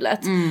hamsterhjulet.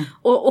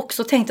 Och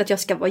också tänkt att jag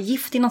ska vara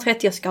gift innan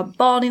 30, jag ska ha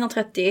barn innan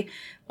 30.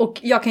 Och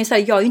jag kan ju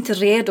säga, jag är inte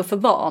redo för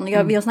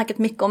barn. Vi har snackat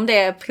mycket om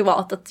det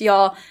privat, att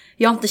jag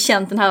har inte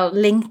känt den här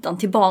längtan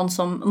till barn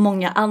som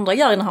många andra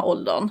gör i den här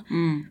åldern.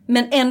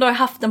 Men ändå har jag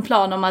haft en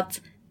plan om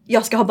att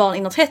jag ska ha barn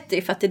innan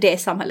 30 för att det är det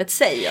samhället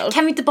säger.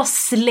 Kan vi inte bara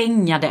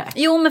slänga det?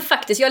 Jo men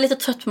faktiskt, jag är lite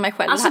trött på mig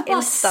själv. Alltså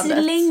bara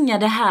slänga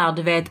det här,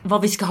 du vet,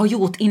 vad vi ska ha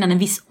gjort innan en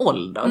viss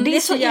ålder. Det är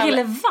så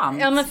irrelevant.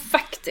 Ja men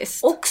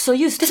faktiskt. Också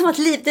just det är som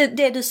att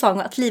det du sa,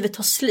 att livet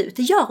tar slut.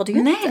 Det gör det ju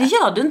inte. Nej, det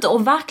gör du inte,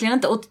 och verkligen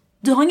inte. Och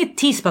du har inget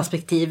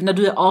tidsperspektiv när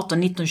du är 18,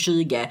 19,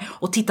 20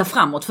 och tittar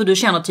framåt, för du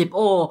känner typ,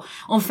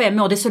 om 5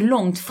 år, det är så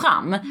långt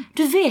fram.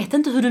 Du vet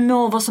inte hur du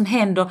mår, vad som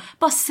händer.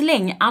 Bara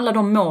släng alla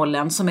de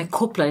målen som är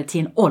kopplade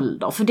till en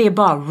ålder, för det är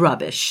bara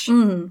rubbish.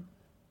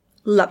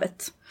 Love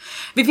it.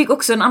 Vi fick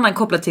också en annan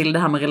kopplat till det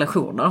här med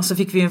relationer. Så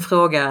fick vi en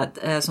fråga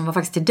som var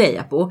faktiskt till dig,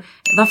 Appo.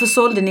 Varför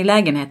sålde ni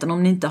lägenheten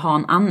om ni inte har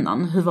en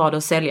annan? Hur var det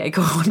att sälja i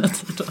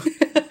coronatiden?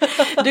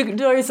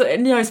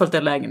 Ni har ju sålt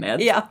en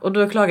lägenhet. Ja. Och du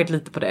har klagat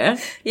lite på det.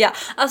 Ja,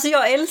 alltså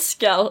jag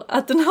älskar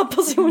att den här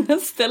personen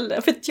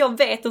ställde. För jag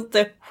vet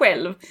inte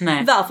själv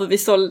varför vi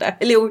sålde.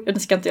 Eller nu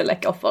ska inte jag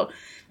läcka offer.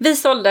 Vi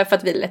sålde för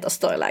att vi letade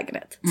större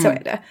lägenhet. Så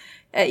är det.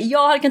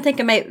 Jag hade kunnat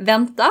tänka mig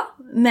vänta,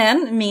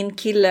 men min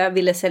kille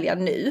ville sälja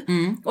nu.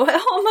 Och här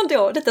har man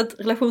då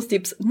detta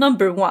relationstips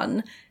number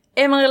 1.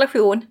 är man i en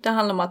relation, det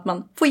handlar om att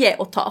man får ge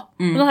och ta.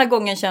 Och den här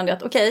gången kände jag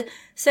att okej,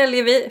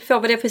 säljer vi, får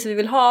vi det priset vi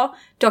vill ha,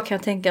 då kan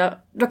jag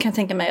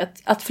tänka mig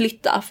att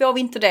flytta. Får vi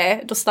inte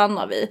det, då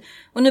stannar vi.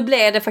 Och nu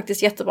blev det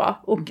faktiskt jättebra.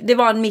 Och det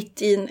var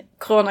mitt i en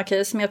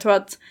coronakris, men jag tror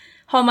att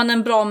har man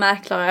en bra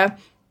mäklare,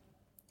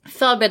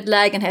 förbered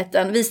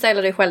lägenheten, vi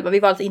stylade det själva, vi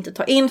valde att inte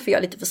ta in för jag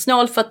är lite för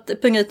snål för att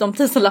punga ut de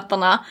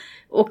 1000-lapparna.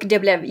 Och det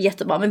blev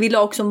jättebra, men vi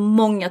la också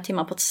många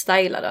timmar på att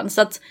styla den.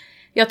 Så att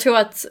jag tror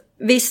att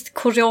visst,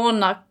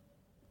 corona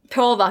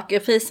påverkar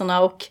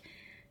priserna och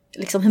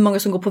liksom hur många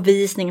som går på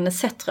visningen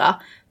etc.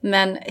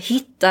 Men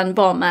hitta en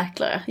bra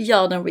mäklare,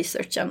 gör den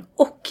researchen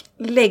och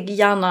lägg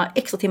gärna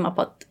extra timmar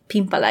på att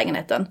pimpa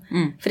lägenheten.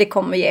 För det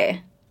kommer ge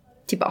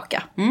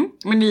tillbaka.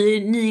 Men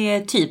ni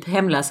är typ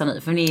hemlösa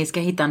nu för ni ska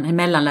hitta en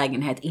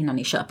mellanlägenhet innan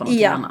ni köper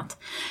något annat.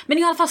 Men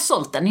ni har i alla fall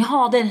sålt den, ni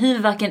har den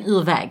huvudvärken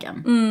ur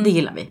vägen. Det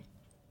gillar vi.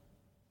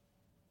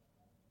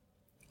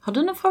 Har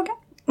du någon fråga?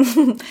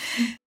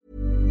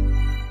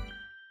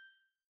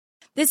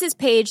 This is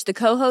Paige, the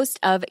co-host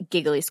of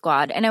Giggly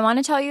Squad, and I want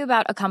to tell you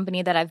about a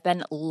company that I've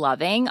been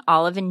loving,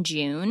 Olive &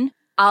 June.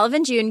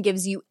 Olive & June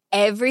gives you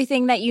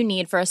everything that you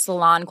need for a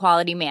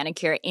salon-quality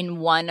manicure in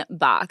one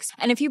box.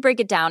 And if you break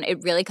it down,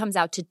 it really comes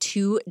out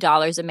to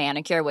 $2 a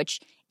manicure, which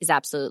is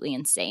absolutely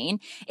insane.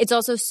 It's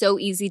also so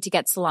easy to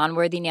get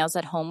salon-worthy nails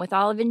at home with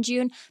Olive &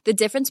 June. The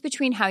difference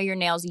between how your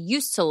nails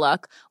used to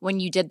look when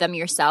you did them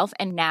yourself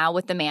and now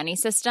with the Mani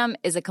system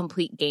is a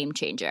complete game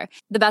changer.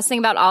 The best thing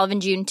about Olive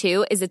 & June,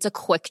 too, is it's a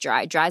quick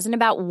dry. Dries in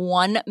about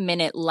 1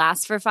 minute,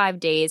 lasts for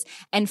 5 days,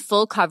 and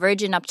full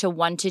coverage in up to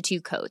 1 to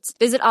 2 coats.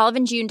 Visit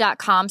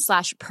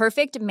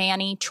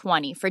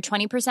oliveandjune.com/perfectmani20 for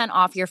 20%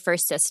 off your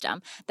first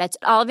system. That's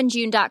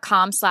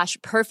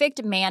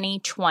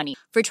oliveandjune.com/perfectmani20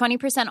 for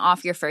 20%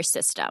 off your first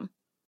system.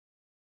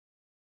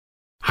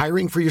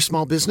 Hiring for your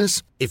small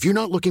business? If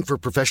you're not looking for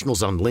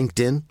professionals on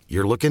LinkedIn,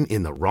 you're looking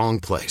in the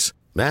wrong place.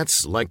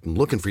 That's like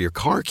looking for your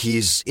car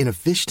keys in a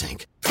fish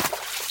tank.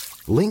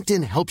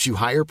 LinkedIn helps you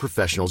hire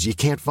professionals you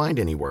can't find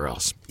anywhere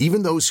else,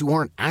 even those who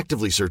aren't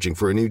actively searching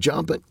for a new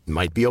job but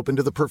might be open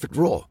to the perfect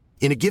role.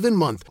 In a given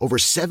month, over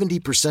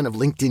 70%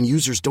 of LinkedIn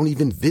users don't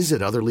even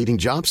visit other leading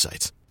job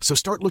sites. So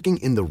start looking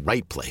in the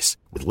right place.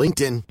 With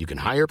LinkedIn, you can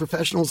hire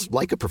professionals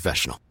like a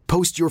professional.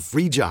 Post your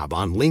free job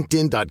on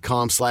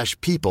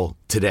linkedin.com/people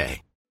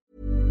today.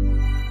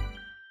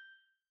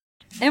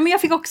 Men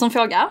jag fick också en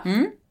fråga.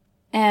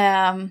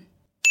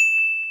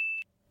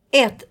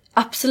 Ert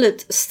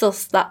absolut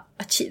största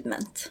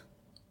achievement.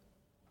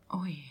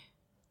 Oj.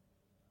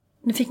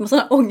 Nu fick man sån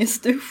här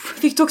ångestdusch.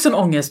 Fick du också en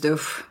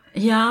ångestdusch?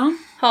 Ja.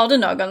 Har du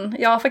någon?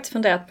 Jag har faktiskt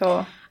funderat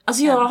på...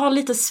 Alltså jag har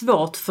lite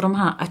svårt för de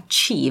här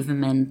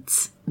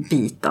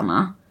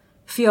achievement-bitarna.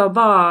 För jag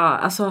bara,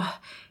 alltså,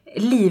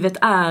 livet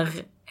är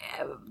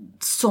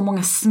så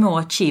många små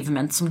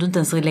achievements som du inte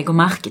ens lägger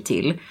märke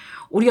till.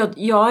 Och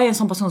jag är en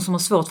sån person som har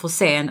svårt för att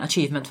se en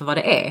achievement för vad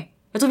det är.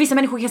 Jag tror vissa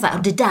människor kan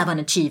säga, det där var en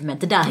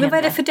achievement, det där hände. Men vad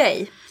är det för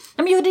dig?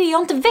 Nej, men det är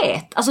jag inte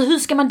vet. Alltså hur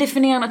ska man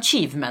definiera en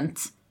achievement?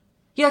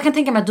 Jag kan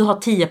tänka mig att du har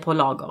 10 på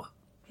lager.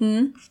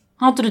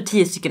 Har inte du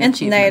 10 stycken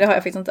achievement? Nej, det har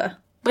jag faktiskt inte.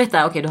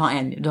 Berätta, okej, du har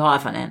en. Du har i alla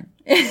fall en.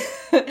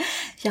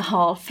 Jag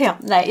har 5.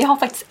 Nej, jag har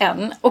faktiskt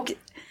en. Och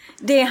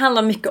det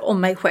handlar mycket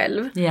om mig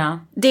själv. Ja.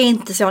 Det är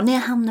inte så, när jag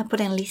hamnade på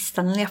den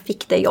listan, när jag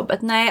fick det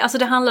jobbet. Nej, alltså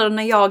det handlar om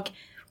när jag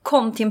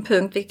kom till en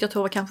punkt, vilket jag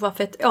tror kanske var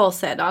för 1 år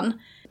sedan.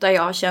 Där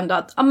jag kände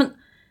att,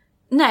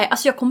 nej,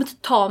 alltså jag kommer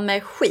inte ta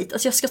mig skit.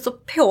 Alltså jag ska stå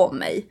på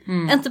mig.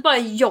 Inte bara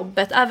i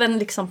jobbet, även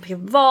liksom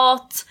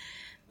privat.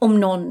 Om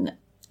någon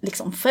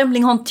liksom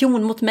främling har en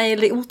ton mot mig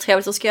eller är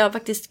otrevligt, så ska jag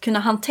faktiskt kunna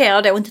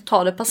hantera det och inte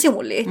ta det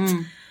personligt.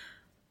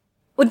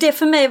 Och det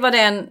för mig var det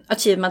en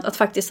achievement att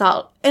faktiskt så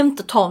här,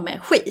 inte ta mig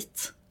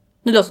skit.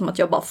 Nu låter det som att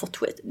jag bara fått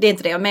skit. Det är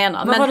inte det jag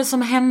menar. Vad var det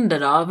som hände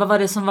då? Vad var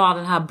det som var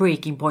den här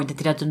breaking pointen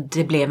till att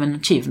det blev en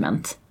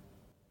achievement?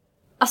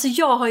 Alltså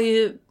jag har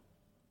ju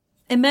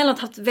emellanåt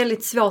haft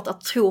väldigt svårt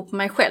att tro på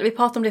mig själv. Vi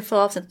pratade om det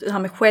förra avsnittet, det här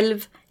med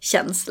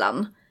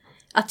självkänslan.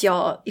 Att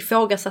jag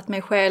ifrågasatt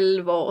mig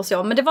själv och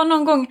så. Men det var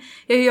någon gång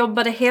jag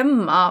jobbade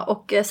hemma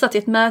och satt i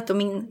ett möte och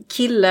min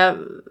kille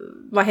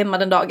var hemma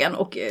den dagen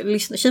och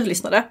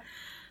tjuvlyssnade.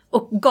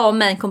 Och gav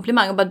mig en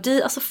komplimang och bara,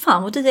 du, alltså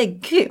fan vad du är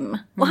grym.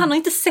 Och han har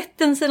inte sett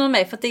den sidan av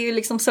mig för att det är ju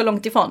liksom så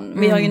långt ifrån.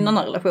 Vi har ju en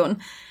annan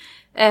relation.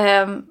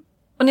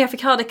 Och när jag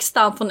fick höra det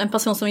externt från en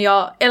person som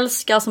jag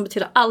älskar, som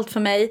betyder allt för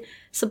mig,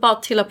 så bara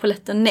trillar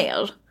polletten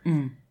ner.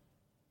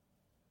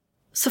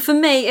 Så för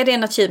mig är det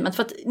en achievement.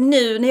 För att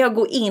nu när jag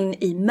går in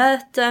i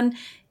möten,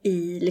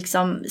 i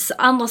liksom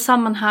andra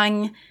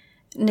sammanhang,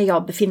 när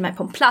jag befinner mig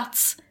på en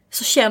plats,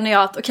 så känner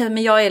jag att okej,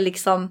 men jag är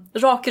liksom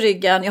rak i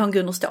ryggen, jag har en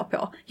grund att stå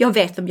på. Jag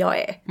vet vem jag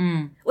är.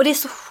 Och det är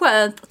så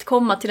skönt att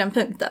komma till den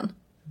punkten.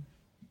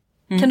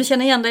 Kan du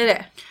känna igen dig i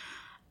det?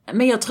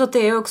 Men jag tror att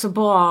det är också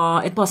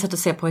ett bra sätt att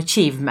se på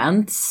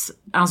achievements.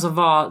 Alltså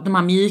de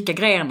här mjuka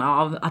grejerna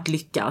av att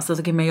lyckas.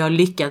 Alltså kan man ju ha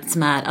lyckats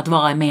med att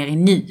vara mer i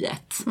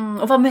nuet.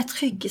 Och vara mer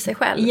trygg i sig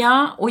själv.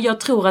 Ja, och jag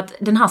tror att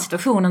den här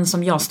situationen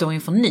som jag står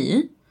inför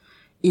nu,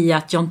 i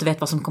att jag inte vet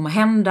vad som kommer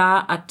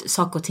hända, att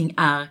saker och ting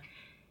är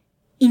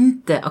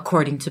inte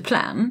according to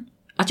plan.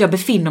 Att jag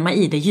befinner mig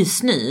i det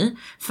just nu.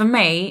 För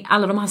mig,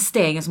 alla de här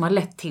stegen som har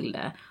lett till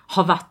det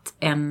har varit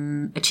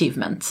en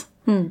achievement.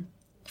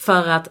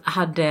 För att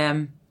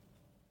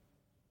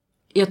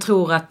jag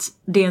tror att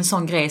det är en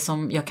sån grej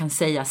som jag kan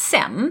säga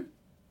sen.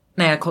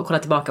 När jag kollar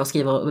tillbaka och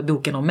skriver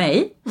boken om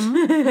mig.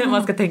 Om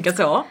man ska tänka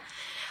så.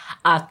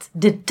 Att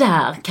det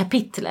där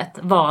kapitlet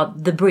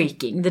var the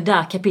breaking. Det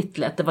där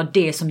kapitlet, det var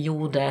det som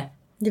gjorde...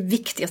 Det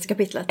viktigaste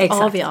kapitlet,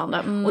 exakt.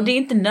 Avgörande. Och det är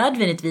inte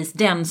nödvändigtvis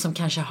den som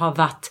kanske har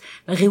varit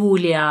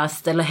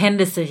roligast eller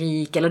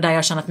händelserik eller där jag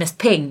har tjänat mest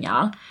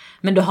pengar.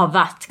 Men det har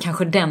varit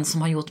kanske den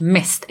som har gjort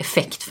mest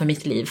effekt för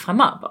mitt liv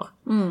framöver.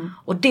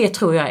 Och det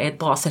tror jag är ett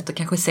bra sätt att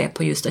kanske se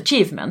på just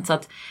achievement. Så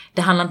att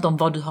det handlar inte om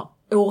vad du har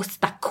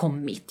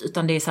åstadkommit,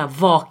 utan det är så här,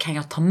 vad kan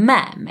jag ta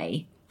med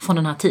mig från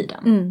den här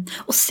tiden?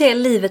 Och se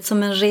livet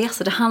som en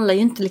resa, det handlar ju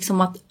inte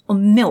liksom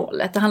om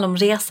målet, det handlar om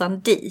resan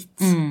dit.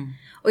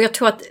 Och jag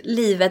tror att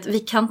livet, vi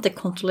kan inte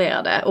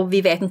kontrollera det och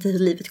vi vet inte hur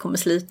livet kommer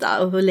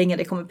sluta och hur länge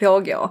det kommer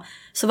pågå.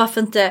 Så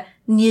varför inte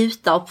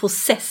njuta av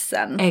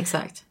processen?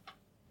 Exakt.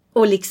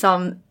 Och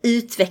liksom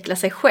utveckla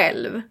sig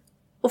själv.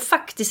 Och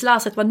faktiskt lära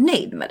sig att vara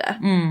nöjd med det.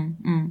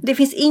 Det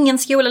finns ingen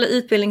skola eller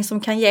utbildning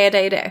som kan ge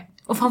dig det.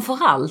 Och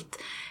framförallt,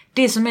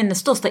 det som är den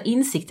största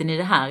insikten i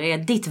det här är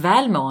att ditt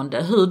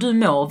välmående, hur du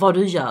mår, vad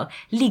du gör,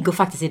 ligger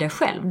faktiskt i dig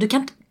själv.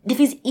 Det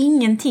finns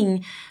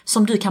ingenting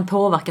som du kan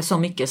påverka så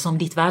mycket som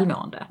ditt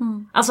välmående.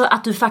 Alltså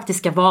att du faktiskt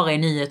ska vara i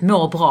nuet,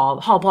 må bra,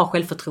 ha bra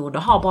självförtroende,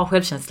 ha bra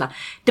självkänsla.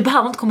 Det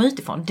behöver inte komma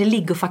utifrån, det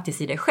ligger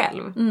faktiskt i dig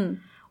själv.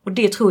 Och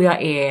det tror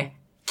jag är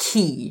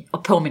key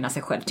att påminna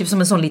sig själv. Typ som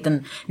en sån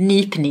liten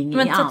nypning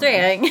men i armen.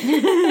 tatuering.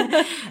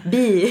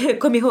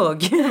 Kom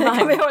ihåg.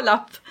 Kom ihåg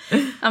lapp.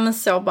 Ja men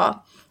så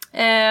bra.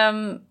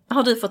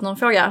 Har du fått någon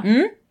fråga?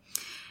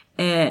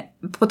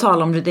 På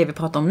tal om det vi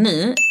pratar om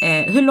nu.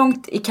 Hur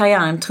långt i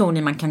karriären tror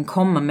ni man kan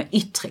komma med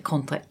yttre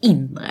kontra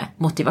inre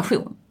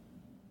motivation?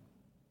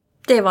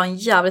 Det var en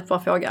jävligt bra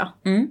fråga.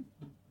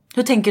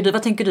 Vad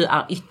tänker du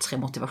är yttre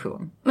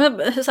motivation?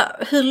 Men,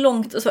 hur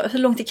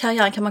långt i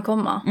karriären kan man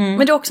komma? Men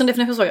det är också en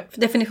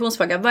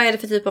definitionsfråga. Vad är det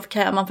för typ av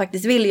karriär man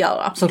faktiskt vill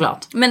göra?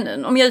 Såklart.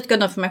 Men om jag utgår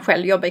nu för mig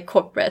själv, jobbar i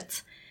corporate.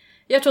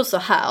 Jag tror så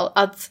här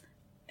att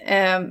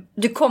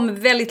du kommer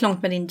väldigt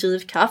långt med din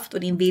drivkraft och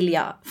din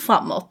vilja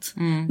framåt.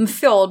 Men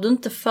får du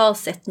inte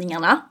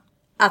förutsättningarna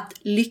att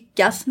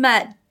lyckas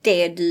med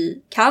det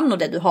du kan och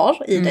det du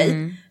har i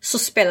dig, så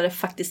spelar det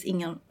faktiskt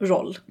ingen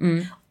roll.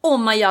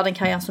 Om man gör den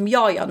karriären som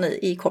jag gör nu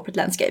i corporate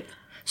landscape.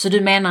 Så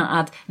du menar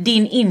att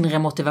din inre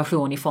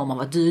motivation i form av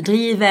att du är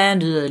driven,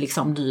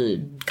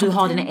 du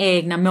har dina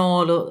egna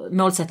mål och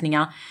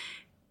målsättningar,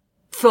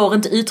 får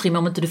inte utrymme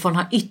om inte du får den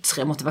här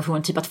yttre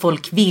motivationen, typ att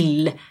folk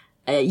vill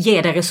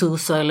ge dig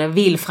resurser eller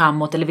vill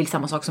framåt eller vill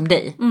samma sak som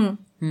dig.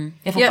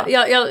 Jag fattar.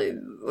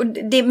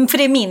 För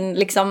det är min,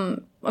 liksom,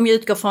 om jag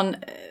utgår från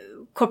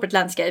corporate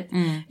landscape,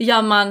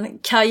 gör man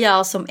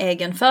karriär som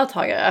egen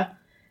företagare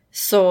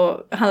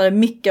så handlar det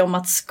mycket om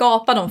att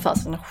skapa de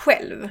förutsättningarna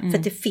själv. För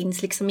att det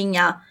finns liksom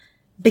inga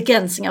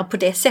begränsningar på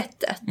det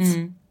sättet.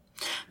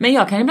 Men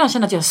jag kan ibland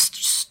känna att jag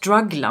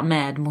strugglar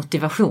med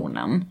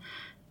motivationen.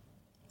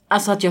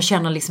 Alltså att jag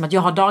känner liksom att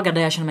jag har dagar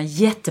där jag känner mig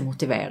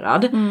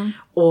jättemotiverad.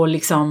 Och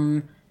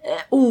liksom,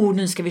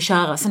 nu ska vi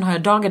köra. Sen har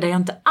jag dagar där jag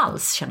inte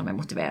alls känner mig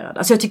motiverad.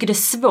 Alltså jag tycker det är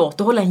svårt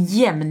att hålla en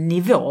jämn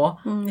nivå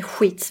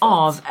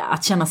av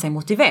att känna sig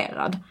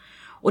motiverad.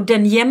 Och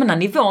den jämna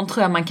nivån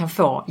tror jag man kan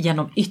få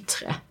genom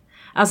yttre.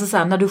 Alltså så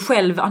här,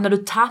 när du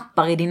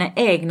tappar i dina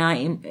egna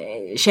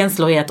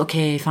känslor i att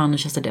okej, fan nu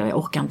känns det, jag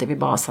orkar inte, vi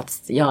bara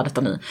göra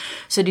detta nu.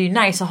 Så det är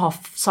ju nice att ha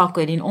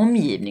saker i din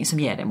omgivning som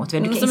ger dig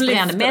motivation. Du kan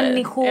inspirerande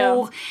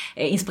människor,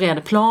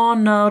 inspirerande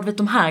planer, du vet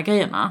de här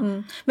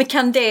grejerna. Men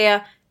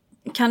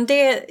kan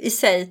det i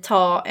sig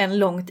ta en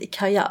långt i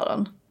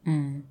karriären?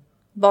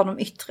 Bara de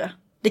yttre.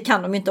 Det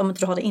kan de inte om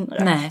inte du har det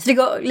inre. Nej. Så det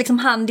går liksom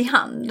hand i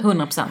hand.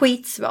 100%.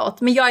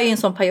 Skitsvårt. Men jag är i en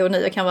sån period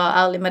nu, jag kan vara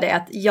ärlig med det,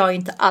 att jag är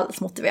inte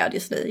alls motiverad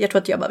just nu. Jag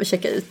tror att jag behöver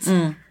checka ut.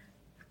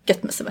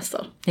 Gött med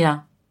semester.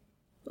 Ja.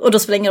 Och då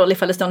spelar det ingen roll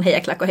ifall det står en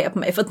hejaklack och heja på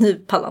mig, för att nu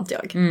pallar inte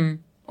jag.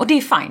 Och det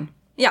är fine.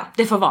 Ja.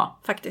 Det får vara.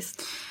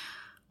 Faktiskt.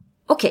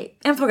 Okej,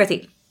 en fråga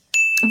till.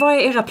 Vad är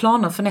era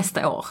planer för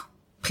nästa år?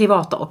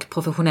 Privata och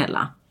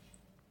professionella.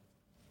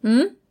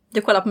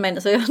 Du kollar på mig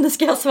nu så nu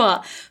ska jag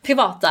svara.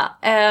 Privata.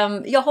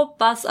 Jag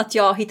hoppas att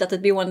jag har hittat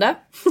ett boende.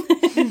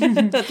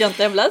 Att jag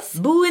inte hemlös.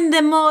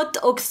 Boende, mat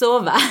och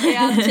sova.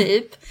 Ja,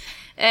 typ.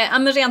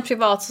 Men rent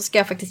privat så ska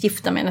jag faktiskt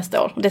gifta mig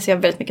nästa år. Och det ser jag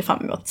väldigt mycket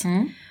fram emot.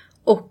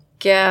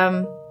 Och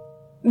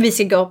vi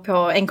ska gå på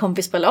en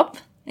kompisbröllop.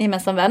 En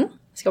gemensam vän.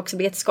 Det ska också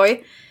bli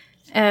jätteskoj.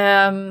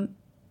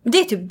 Det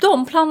är typ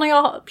de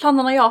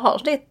planerna jag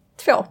har. Det är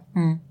 2.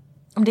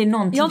 Om det är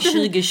någonting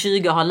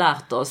 2020 har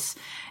lärt oss,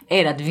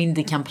 är det att vi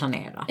inte kan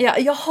planera. Ja,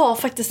 jag har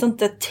faktiskt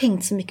inte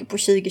tänkt så mycket på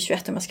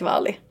 2021 om jag ska vara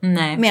ärlig.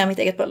 Nej. Mer än mitt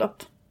eget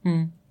bröllop.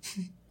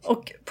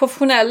 Och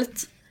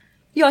professionellt,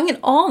 jag har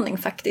ingen aning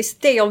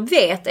faktiskt. Det jag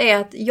vet är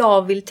att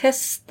jag vill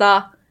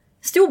testa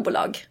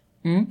storbolag.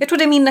 Jag tror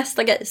det är min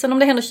nästa grej. Sen om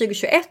det händer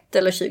 2021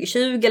 eller 2020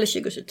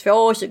 eller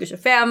 2022,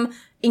 2025,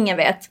 ingen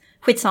vet.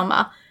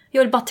 Skitsamma.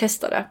 Jag vill bara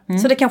testa det.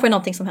 Så det kanske är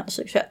någonting som händer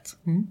 2021.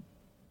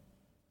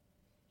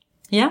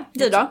 Ja.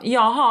 Du då?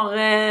 Jag har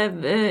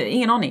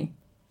ingen aning.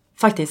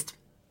 Faktiskt.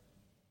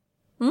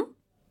 Men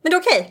det är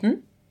okej.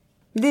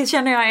 Det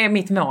känner jag är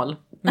mitt mål.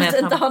 Att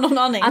inte ha någon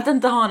aning. Att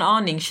inte ha en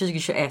aning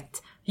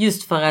 2021.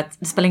 Just för att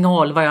det spelar ingen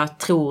roll vad jag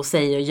tror,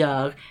 säger och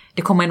gör.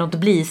 Det kommer ändå inte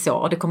bli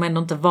så. Det kommer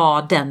ändå inte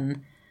vara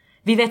den.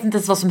 Vi vet inte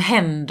ens vad som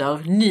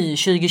händer nu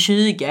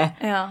 2020.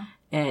 Ja.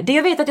 Det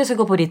jag vet att jag ska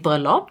gå på ditt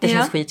bröllop. Det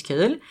känns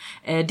skitkul.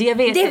 Det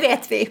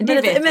vet vi.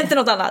 Men inte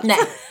något annat. Nej,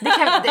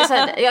 det är så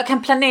här, jag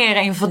kan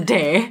planera inför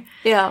det.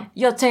 Ja.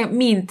 Jag tänker,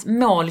 mitt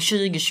mål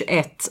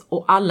 2021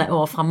 och alla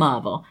år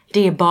framöver,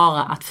 det är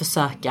bara att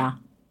försöka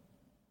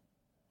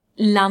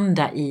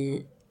landa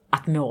i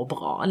att må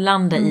bra.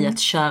 Landa i att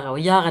köra och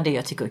göra det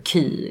jag tycker är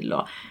kul.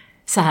 Och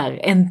så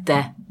här,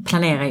 inte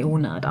planera i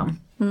onödan.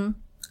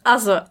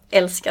 Alltså,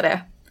 älskar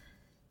det.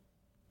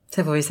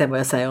 Sen får vi se vad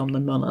jag säger om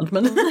den månad.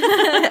 Men...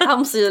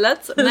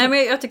 Hamsterhjulet. Nej,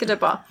 men jag tycker det är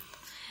bra.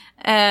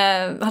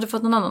 Har du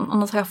fått någon annan?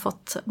 Annars har jag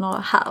fått några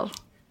här.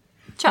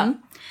 Kör.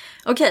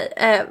 Okej.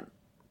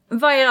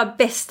 Vad är era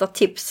bästa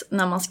tips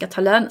när man ska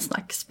ta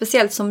lönesnack?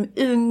 Speciellt som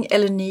ung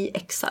eller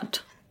nyexad.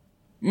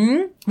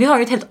 Vi har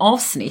ju ett helt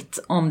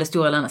avsnitt om det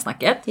stora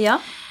lönesnacket. Ja.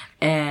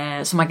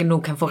 Som man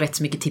nog kan få rätt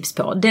så mycket tips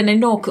på. Den är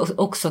nog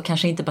också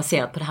kanske inte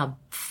baserad på det här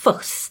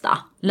första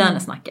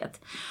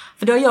lönesnacket.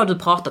 För då har du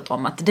pratat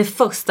om att det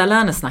första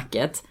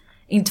lönesnacket,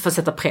 inte för att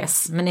sätta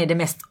press, men är det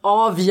mest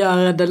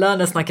avgörande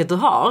lönesnacket du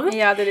har.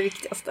 Ja, det är det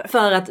viktigaste.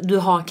 För att du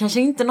har kanske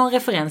inte någon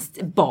referens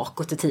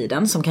bakåt i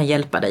tiden som kan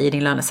hjälpa dig i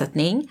din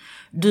lönesättning.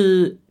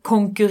 Du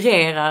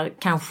konkurrerar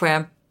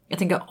kanske, jag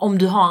tänker om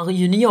du har en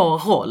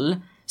juniorroll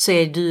så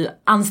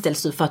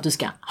anställs du för att du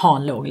ska ha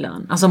en låg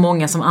lön. Alltså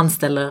många som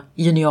anställer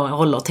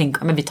juniorroller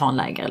tänker men vi tar en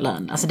lägre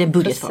lön. Alltså det är en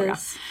budgetfråga.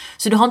 Precis.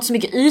 Så du har inte så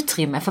mycket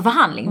utrymme för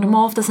förhandling. De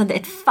har oftast inte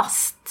ett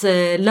fast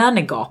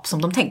lönegap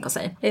som de tänker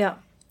sig. Ja.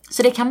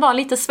 Så det kan vara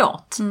lite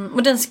svårt.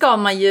 Och den ska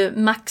man ju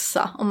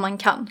maxa om man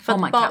kan. För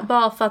att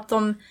bara för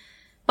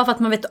att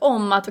man vet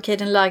om att okej,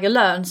 det är en lägre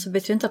lön så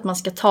betyder inte att man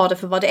ska ta det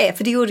för vad det är.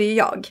 För det gjorde ju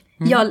jag.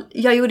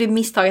 Jag gjorde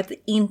misstaget att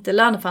inte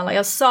löneförhandla.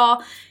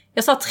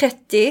 Jag sa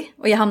 30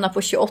 och jag hamnade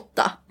på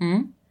 28.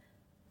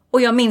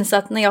 Och jag minns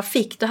att när jag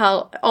fick det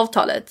här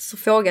avtalet så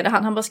frågade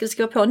han bara, ska du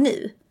skriva på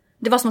nu?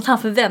 Det var som att han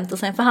förväntade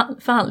sig en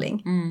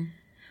förhandling.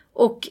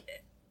 Och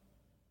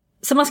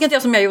så man ska inte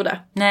göra som jag gjorde.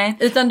 Nej.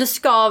 Utan du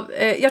ska,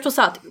 jag tror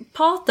så här, att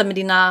prata med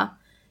dina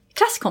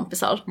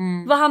klasskompisar.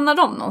 Var hamnar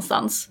de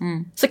någonstans?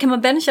 Så kan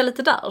man bencha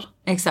lite där.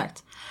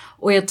 Exakt.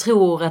 Och jag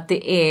tror att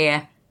det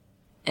är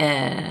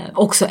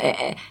också,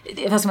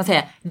 vad ska man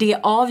säga, det är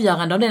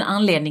avgörande av den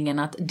anledningen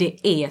att det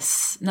är,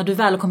 när du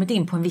väl har kommit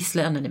in på en viss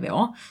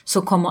lönenivå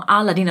så kommer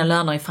alla dina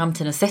löner i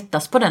framtiden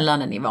sättas på den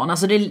lönenivån.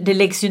 Alltså det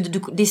läggs ju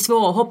inte, det är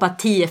svårt att hoppa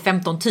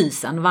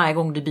 10-15 000 varje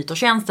gång du byter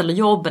tjänst eller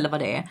jobb eller vad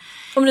det är.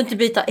 Om du inte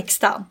byter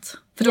externt.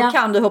 För då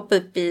kan du hoppa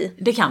upp i...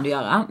 Det kan du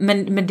göra.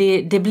 Men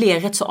det blir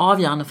rätt så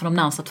avgörande för de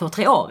närmsta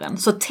 2-3 åren.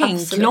 Så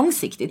tänk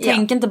långsiktigt.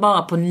 Tänk inte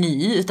bara på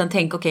nu. Utan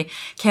tänk, okej,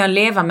 kan jag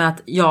leva med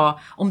att jag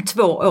om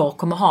 2 år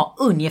kommer ha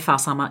ungefär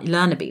samma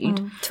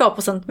lönebild?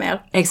 2%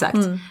 mer. Exakt.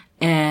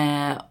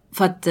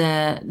 För att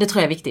det tror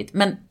jag är viktigt.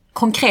 Men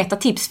konkreta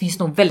tips finns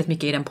nog väldigt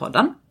mycket i den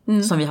podden.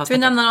 Som vi har ska vi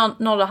nämna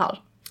några här?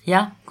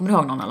 Ja, kommer du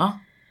ihåg någon eller?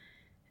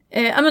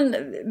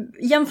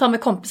 Jämför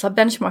med kompisar,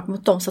 benchmark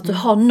mot dem så att du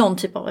har någon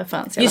typ av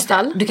referens i alla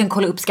fall. Du kan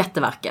kolla upp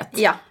Skatteverket.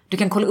 Ja. Du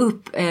kan kolla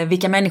upp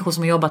vilka människor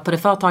som har jobbat på det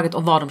företaget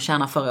och vad de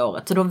tjänar förra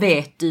året. Så då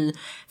vet du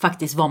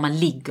faktiskt var man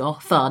ligger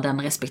för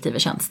den respektive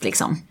tjänst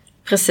liksom.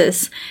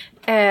 Precis.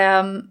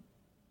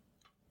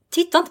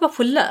 Titta inte bara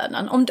på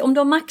lönen. Om du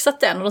har maxat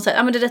den och de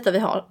säger men det är detta vi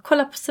har.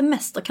 Kolla på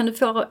semester, kan du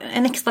få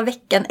en extra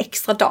vecka, en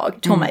extra dag?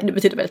 Det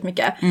betyder väldigt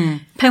mycket.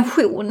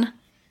 Pension.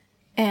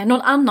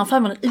 Någon annan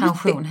förmån.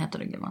 Pension heter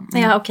det, gumman.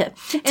 Ja, okej.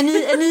 En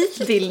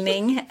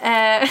utbildning.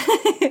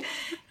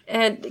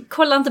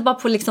 Kolla inte bara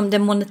på liksom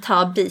den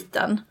monetära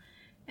biten.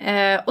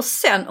 Och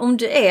sen om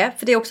du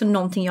för det är också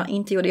någonting jag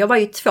inte gjorde. Jag var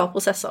ju 2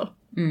 processer.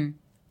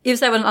 I och för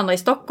sig var den andra i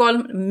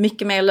Stockholm,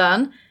 mycket mer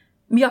lön.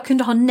 Men jag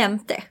kunde ha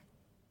nämnt det.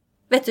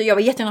 Vet du, jag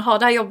var jättegärna ha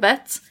det här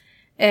jobbet.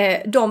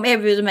 De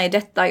erbjuder mig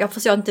detta. Jag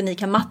förstår inte ni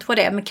kan matcha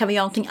det, men kan vi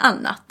göra någonting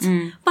annat?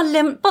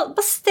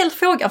 Bara ställ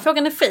frågan.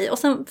 Frågan är fri och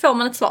sen får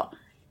man ett svar.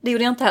 Det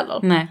gjorde jag inte heller.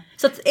 Nej.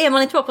 Så att är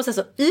man i 2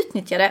 processer,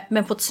 utnyttja det,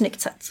 men på ett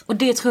snyggt sätt. Och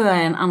det tror jag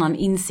är en annan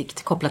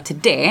insikt kopplat till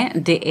det.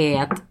 Det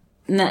är att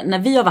när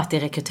vi har varit i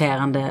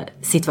rekryterande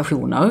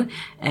situationer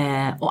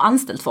och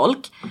anställt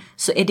folk,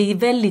 så är det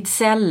väldigt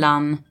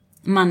sällan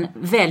man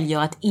väljer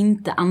att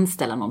inte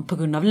anställa någon på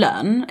grund av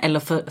lön eller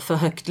för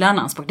högt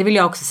löneanspråk. Det vill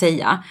jag också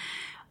säga.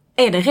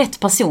 Är det rätt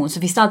person så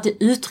finns det alltid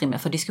utrymme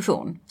för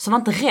diskussion. Så var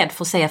inte rädd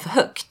för att säga för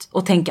högt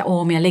och tänka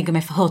om jag lägger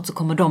mig för högt så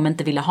kommer de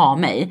inte vilja ha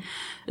mig.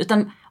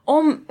 Utan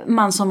om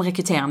man som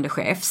rekryterande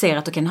chef ser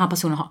att den här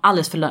personen har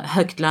alldeles för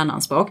högt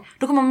löneanspråk,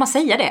 då kommer man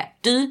säga det.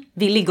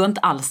 Vi ligger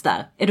inte alls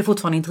där. Är du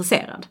fortfarande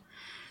intresserad?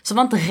 Så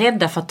var inte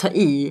rädda för att ta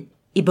i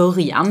i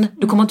början.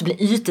 Du kommer inte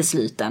bli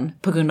utesluten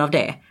på grund av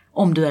det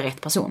om du är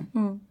rätt person.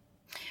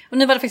 Och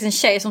nu var det faktiskt en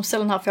tjej som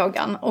ställde den här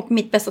frågan. Och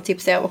mitt bästa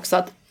tips är också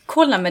att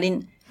kolla med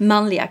din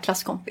manliga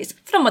klasskompis.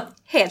 För de har ett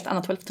helt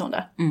annat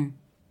självförtroende.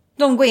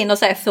 De går in och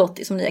säger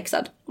 40 som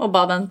nyexad. Och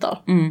bara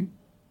väntar.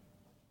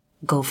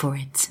 Go for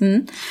it.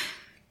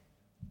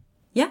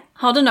 Ja.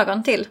 Har du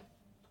någon till?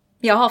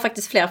 Jag har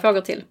faktiskt flera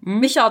frågor till.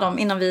 Vi kör dem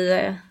innan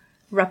vi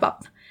wrap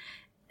up.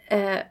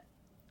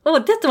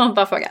 Detta var en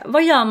bra fråga.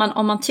 Vad gör man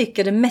om man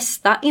tycker det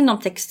mesta inom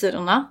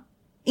textstudierna,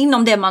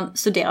 inom det man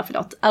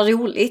studerar är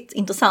roligt,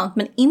 intressant,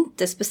 men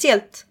inte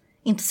speciellt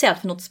intresserad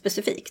för något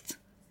specifikt?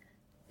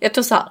 Jag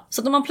tror så här.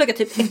 Så att om man pluggar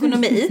typ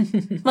ekonomi,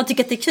 man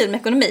tycker att det är kul med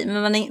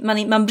ekonomi,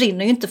 men man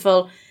brinner ju inte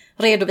för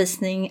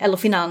redovisning eller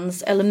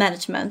finans eller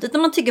management,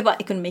 utan man tycker bara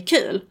ekonomi är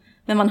kul.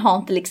 Men man har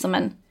inte liksom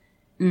en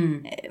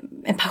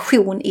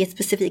passion i ett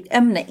specifikt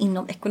ämne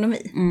inom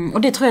ekonomi.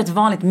 Och det tror jag är ett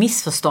vanligt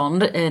missförstånd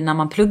när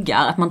man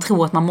pluggar. Att man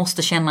tror att man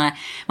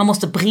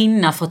måste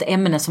brinna för ett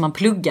ämne som man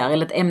pluggar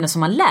eller ett ämne som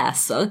man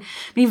läser.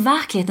 Men i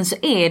verkligheten så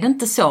är det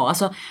inte så.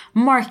 Alltså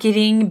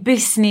marketing,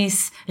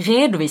 business,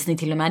 redovisning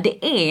till och med,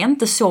 det är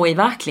inte så i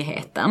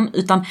verkligheten.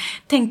 Utan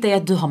tänk dig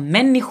att du har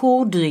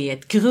människor, du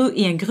är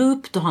i en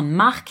grupp, du har en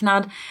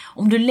marknad.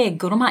 Om du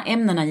lägger de här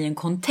ämnena i en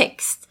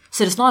kontext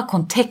så är det snarare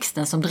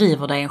kontexten som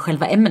driver dig än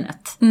själva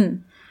ämnet.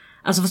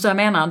 Alltså förstår jag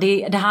menar?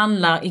 Det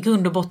handlar i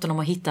grund och botten om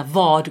att hitta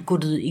vad går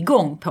du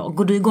igång på.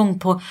 Går du igång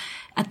på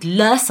att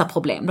lösa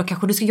problem, då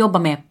kanske du ska jobba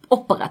mer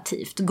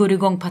operativt. Går du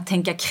igång på att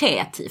tänka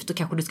kreativt, då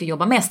kanske du ska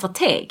jobba mer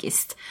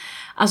strategiskt.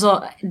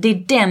 Alltså det är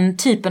den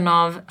typen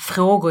av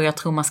frågor jag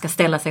tror man ska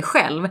ställa sig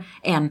själv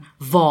än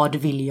vad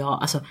vill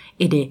jag, alltså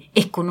är det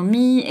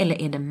ekonomi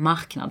eller är det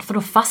marknad? För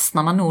då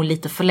fastnar man nog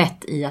lite för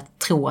lätt i att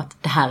tro att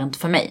det här är inte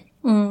för mig.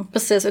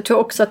 Precis, jag tror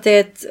också att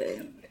det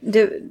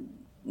är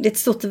ett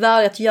stort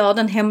värde att göra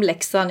den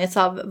hemläxan.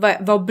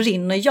 Vad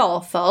brinner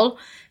jag för?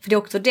 För det är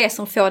också det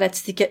som får dig att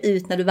sticka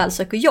ut när du väl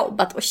söker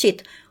jobb. Att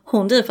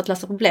hon driver för att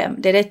lösa problem.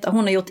 Det är detta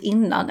hon har gjort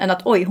innan. Än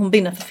att hon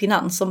brinner för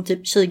finans som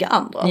typ 20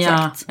 andra har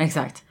sagt. Ja,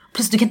 exakt.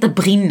 Plus du kan inte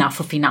brinna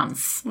för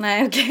finans.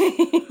 Nej,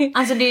 okej.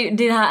 Alltså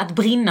det här att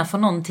brinna för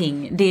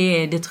någonting,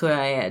 det tror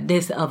jag det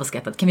är så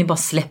överskattat. Kan vi bara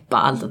släppa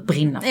allt att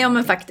brinna för Ja,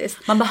 någonting? Men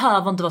faktiskt. Man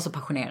behöver inte vara så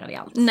passionerad i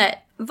allt.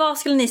 Nej. Vad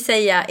skulle ni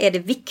säga är det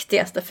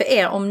viktigaste för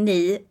er om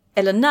ni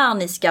eller när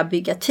ni ska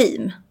bygga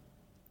team?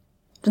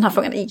 Den här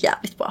frågan är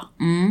jävligt bra.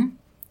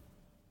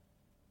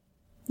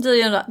 Du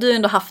har ju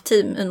ändå haft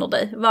team under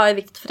dig. Vad är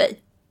viktigt för dig?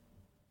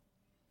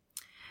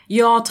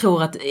 Jag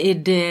tror att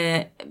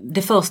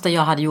det första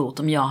jag hade gjort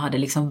om jag hade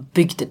liksom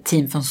byggt ett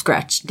team från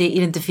scratch, det är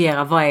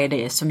identifiera vad är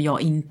det som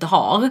jag inte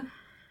har.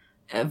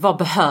 Vad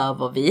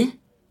behöver vi?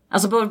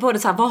 Alltså både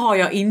så här, vad har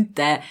jag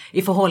inte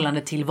i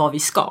förhållande till vad vi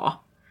ska?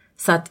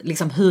 Så att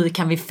liksom, hur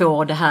kan vi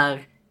få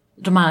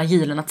de här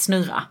hjulen att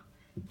snurra?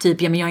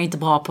 Typ, men jag är inte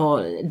bra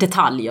på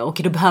detaljer.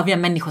 Och då behöver jag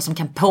människor som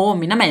kan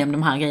påminna mig om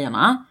de här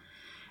grejerna.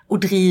 Och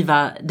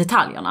driva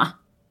detaljerna.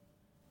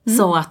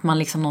 Så att man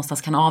liksom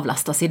någonstans kan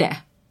avlastas i det.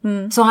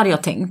 Så hade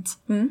jag tänkt.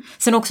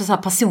 Sen också så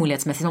här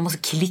personlighetsmässigt, man måste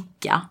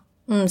klicka.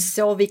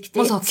 Så viktigt.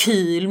 Man måste ha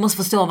kul, måste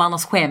förstå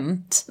varandras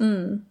skämt.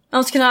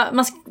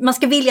 Man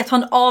ska vilja ta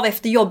en av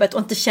efter jobbet och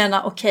inte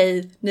känna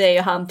okej, nu är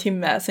jag här en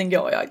timme, sen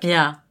går jag.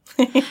 Ja.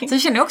 Sen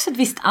känner jag också ett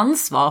visst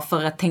ansvar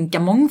för att tänka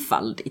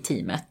mångfald i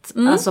teamet.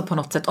 Alltså på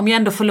något sätt. Om jag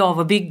ändå får lov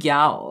att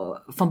bygga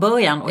från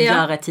början och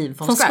göra ett team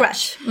från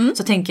scratch.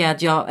 Så tänker jag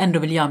att jag ändå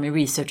vill göra min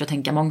research och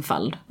tänka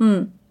mångfald.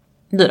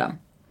 Du då?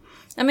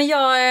 Ja, men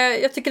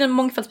jag tycker den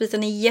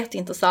mångfaldsbiten är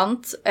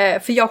jätteintressant.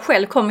 För jag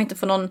själv kommer inte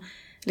från någon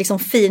liksom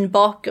fin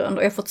bakgrund.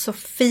 Och jag har fått så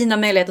fina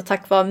möjligheter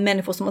tack vare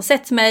människor som har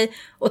sett mig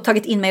och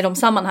tagit in mig i de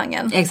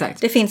sammanhangen.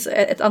 Exakt. Det finns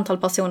ett antal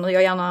personer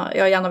jag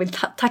gärna vill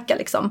tacka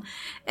liksom.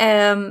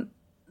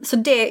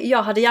 Så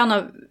jag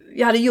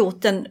hade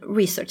gjort den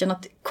researchen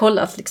att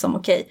kolla liksom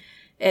okej,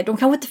 de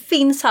kanske inte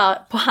finns här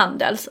på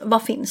Handels, var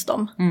finns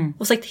de?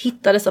 Och försökt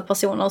hitta dessa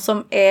personer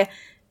som är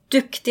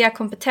duktiga,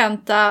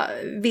 kompetenta,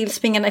 vill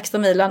springa den extra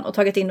milen och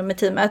tagit in dem i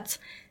teamet.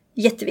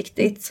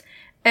 Jätteviktigt.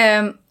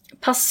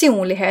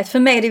 Personlighet, för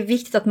mig är det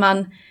viktigt att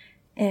man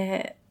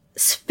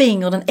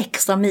springer den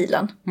extra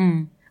milen.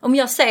 Om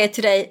jag säger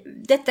till dig,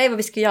 detta är vad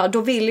vi ska göra,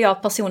 då vill jag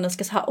att personen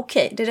ska säga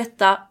okej, det är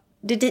detta,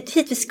 det är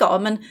hit vi ska,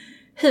 men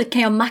hur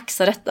kan jag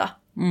maxa detta?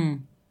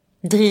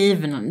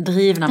 Drivna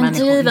människor. En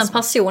driven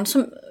person.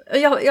 Som,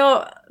 jag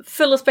har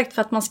full respekt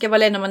för att man ska vara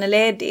ledig när man är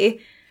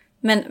ledig.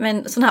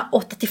 Men sån här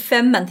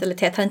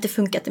 8-5-mentalitet har inte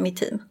funkat i mitt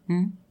team.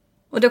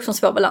 Och det är också en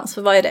svår balans,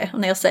 för vad är det? Och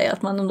när jag säger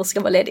att man ändå ska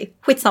vara ledig.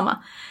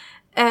 Skitsamma.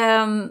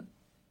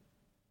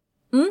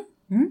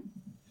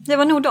 Det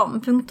var nog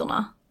de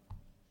punkterna.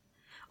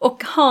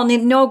 Och har ni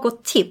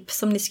något tips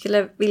som ni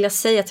skulle vilja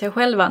säga till er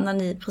själva när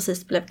ni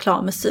precis blev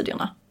klara med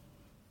studierna?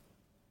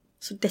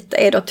 Så detta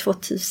är då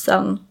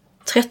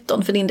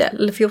 2013 för din del,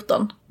 eller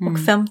 14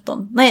 och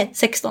 15. Nej,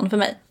 16 för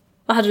mig.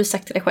 Vad hade du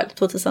sagt till dig själv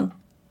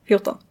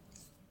 2014?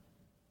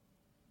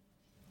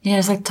 Jag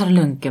hade sagt ta det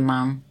lugnt,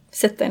 man.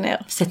 Sätt dig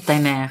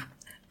ner.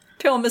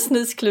 På med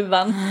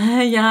snusklubban.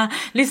 Ja,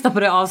 lyssna på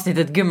det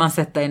avsnittet, gumman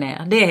sätt dig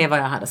ner. Det är vad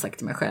jag hade sagt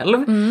till mig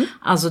själv.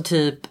 Alltså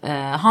typ,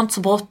 ha inte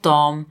så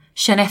bråttom,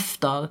 känn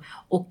efter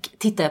och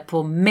titta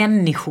på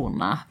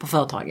människorna på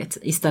företaget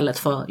istället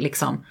för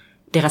liksom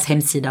deras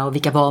hemsida och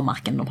vilka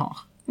varumärken de har.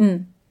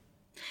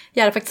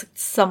 Jag hade faktiskt sagt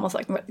samma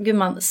sak.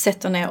 Gumman,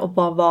 sätt dig ner och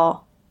bara vara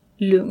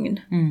lugn.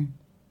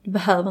 Du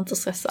behöver inte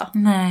stressa.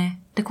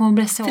 Nej, det kommer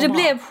bli så För det bra.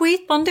 blev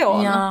skitbra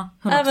ändå. Ja,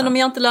 100%. Även om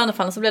jag inte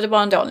lönefallen så blev det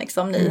bra ändå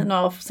liksom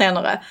några år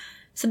senare.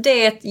 Så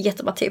det är ett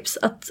jättebra tips.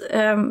 Att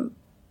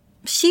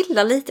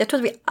chilla lite. Jag tror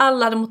att vi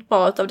alla hade mått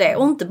bra av det.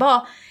 Och inte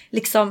bara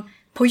liksom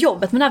på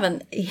jobbet men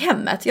även i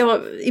hemmet.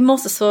 I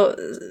morse så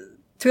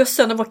tog jag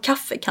sönder vår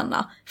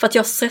kaffekanna för att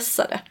jag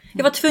stressade.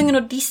 Jag var tvungen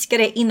att diska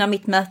det innan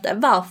mitt möte.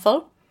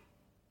 Varför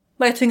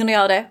var jag tvungen att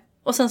göra det?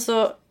 Och sen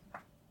så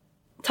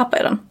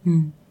tappade jag den.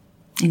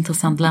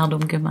 Intressant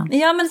lärdom, gumman.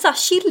 Ja, men så här,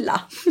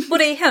 chilla.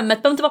 Både i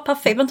hemmet, behöver inte vara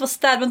perfekt, behöver inte vara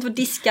städ, behöver inte vara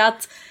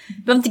diskat,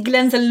 behöver inte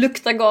glänsa,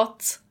 lukta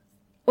gott.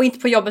 Och inte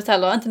på jobbet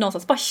heller, inte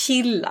någonstans, bara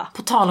chilla.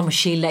 På tal om att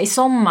chilla, i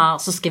sommar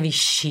så ska vi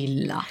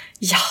chilla.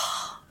 Ja.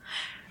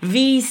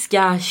 Vi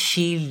ska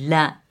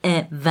chilla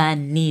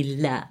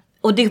vanilla.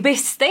 Och det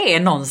bästa är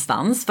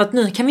någonstans, för att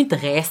nu kan vi inte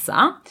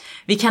resa.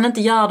 Vi kan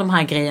inte göra de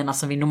här grejerna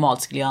som vi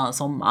normalt skulle göra en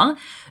sommar.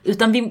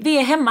 Utan vi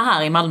är hemma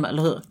här i Malmö,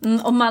 eller hur?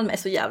 Och Malmö är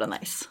så jävla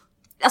nice.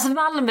 Alltså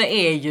Malmö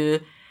är ju...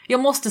 Jag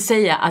måste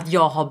säga att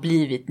jag har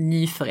blivit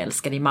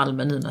nyförälskad i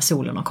Malmö nu när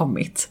solen har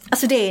kommit.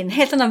 Alltså det är en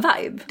helt annan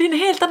vibe. Det är en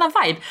helt annan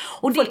vibe.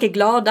 Och Folk är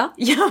glada.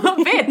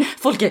 Jag vet.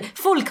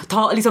 Folk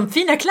tar liksom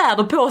fina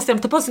kläder på sig.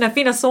 De tar på sina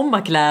fina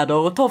sommarkläder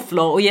och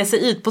tofflor och ger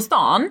sig ut på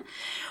stan.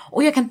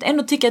 Och jag kan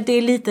ändå tycka att det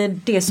är lite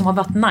det som har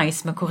varit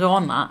nice med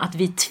corona. Att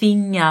vi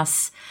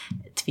tvingas,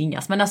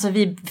 men alltså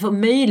vi får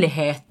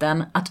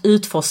möjligheten att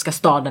utforska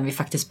staden vi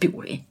faktiskt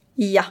bor i.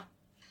 Ja.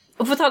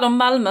 Och för att tala om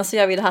Malmö så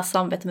gör vi det här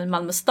samarbetet med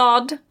Malmö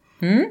stad.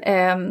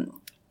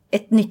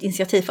 Ett nytt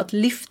initiativ för att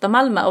lyfta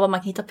Malmö och vad man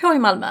kan hitta på i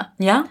Malmö.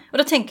 Ja. Och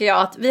då tänker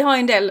jag att vi har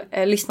en del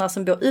lyssnare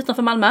som bor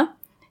utanför Malmö.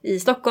 I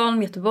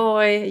Stockholm,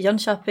 Göteborg,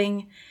 Jönköping.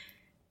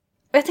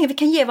 Och jag tänker att vi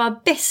kan ge våra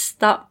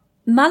bästa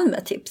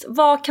Malmö-tips.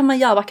 Vad kan man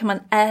göra, vad kan man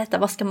äta,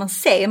 vad ska man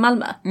se i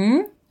Malmö?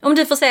 Om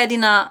du får säga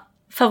dina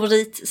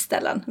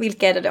favoritställen,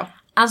 vilka är det då?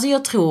 Alltså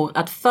jag tror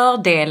att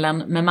fördelen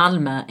med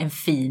Malmö en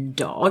fin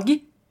dag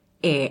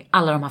är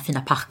alla de här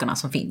fina parkerna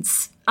som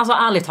finns. Alltså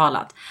ärligt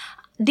talat.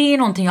 Det är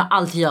någonting jag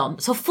alltid gör.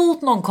 Så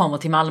fort någon kommer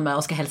till Malmö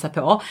och ska hälsa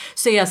på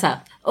så är jag så här: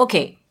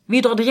 okej,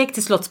 vi drar direkt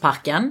till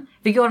Slottsparken.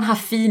 Vi går den här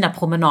fina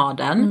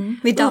promenaden.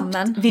 Vid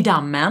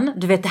dammen.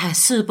 Du vet det här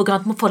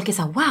supergrönt. Folk är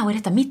så här: wow, är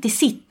detta mitt i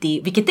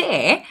city? Vilket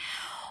det är.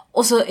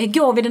 Och så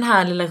går vi den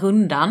här lilla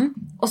rundan.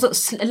 Och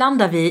så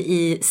landar vi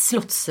i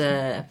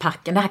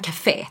Slottsparken. Det här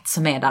kaféet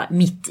som är där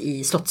mitt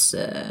i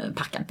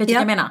Slottsparken. Vet du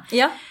vad jag menar?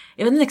 Ja.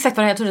 Jag vet inte exakt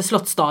vad det är. Jag tror det är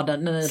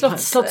Slottsstaden.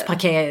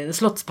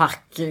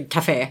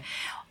 Slottsparkcafé.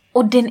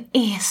 Och den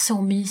är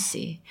så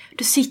mysig.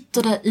 Du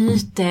sitter där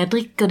ute,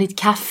 dricker ditt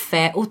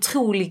kaffe,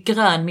 otroligt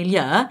grön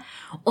miljö.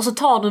 Och så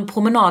tar du en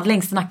promenad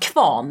längs den här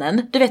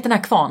kvarnen. Du vet den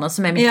här kvarnen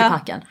som är mitt i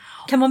parken.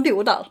 Kan man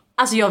bo där?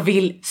 Alltså jag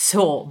vill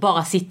så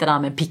bara sitta där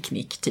med en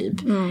picknick typ.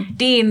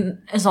 Det är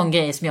en sån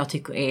grej som jag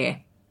tycker är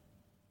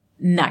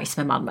nice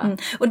med Malmö.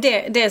 Och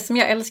det som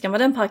jag älskar med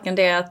den parken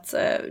det är att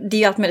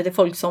det är allt med det till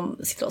folk som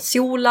sitter och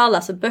solar,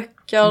 läser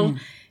böcker.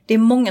 Det är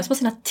många som har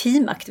sina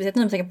teamaktiviteter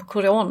nu med tanke på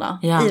corona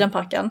i den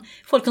parken.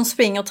 Folk som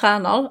springer och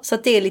tränar. Så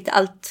att det är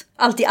lite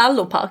allt i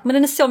allo-park. Men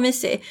den är så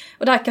mysig.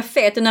 Och det här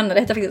kaféet du nämnde, det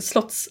heter faktiskt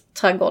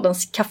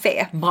Slottsträdgårdens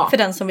café. Bra. För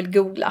den som vill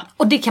googla.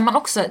 Och det kan man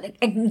också,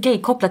 en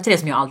grej kopplat till det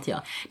som jag alltid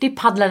gör. Det är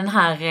paddla den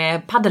här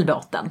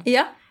paddelbåten.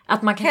 Ja.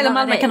 Att man kan hela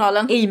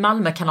Malmökanalen. I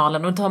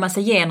Malmökanalen och tar man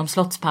sig igenom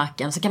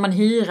Slottsparken så kan man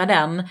hyra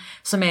den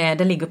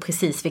den ligger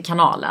precis vid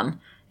kanalen.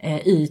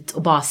 Ut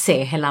och bara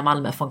se hela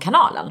Malmö från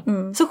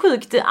kanalen. Så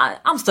sjukt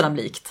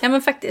Amsterdam-likt. Ja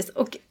men faktiskt.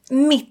 Och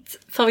mitt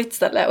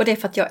favoritställe, och det är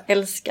för att jag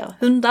älskar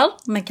hundar,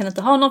 men kan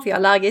inte ha någon för jag är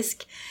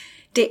allergisk.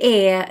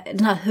 Det är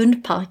den här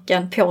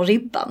hundparken på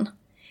Ribban.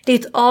 Det är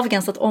ett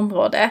avgränsat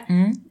område.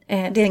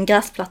 Det är en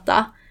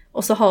gräsplatta.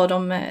 Och så har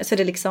så är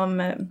det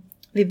liksom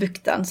vid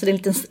bukten. Så det är en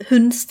liten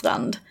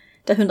hundstrand.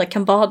 Där hundar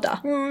kan bada.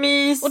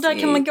 Mysigt. Och där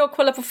kan man gå och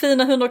kolla på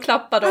fina hundar och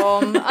klappa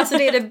dem. Alltså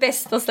det är det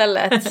bästa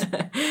stället.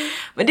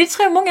 Men det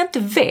tror jag många inte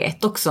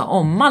vet också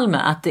om Malmö.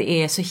 Att det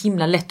är så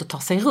himla lätt att ta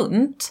sig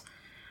runt.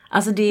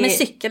 Alltså det, med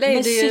cykel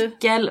är det ju.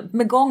 Cykel,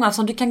 med gångar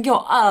som du kan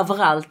gå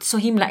överallt så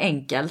himla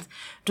enkelt.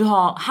 Du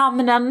har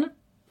hamnen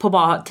på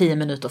bara 10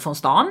 minuter från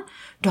stan.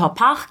 Du har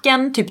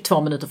parken typ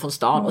 2 minuter från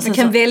stan. Och du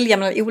kan välja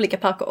mellan olika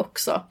parker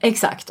också.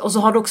 Exakt. Och så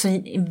har du också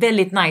en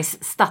väldigt nice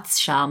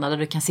stadskärna där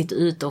du kan sitta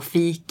ute och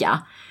fika.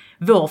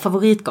 Vår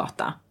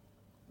favoritgata.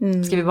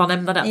 Ska vi bara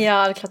nämna den?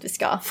 Ja, det är klart vi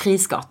ska.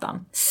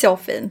 Frisgatan. Så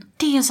fin.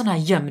 Det är en sån här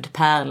gömd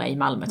pärla i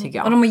Malmö tycker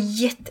jag. Och de har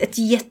ett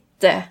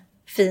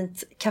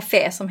jättefint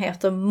café som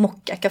heter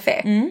Mocka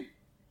Café.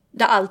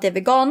 Där allt är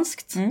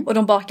veganskt och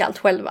de bakar allt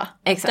själva.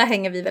 Exakt. Där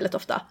hänger vi väldigt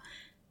ofta.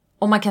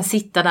 Och man kan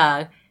sitta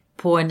där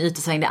på en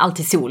uteservering, det är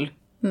alltid sol.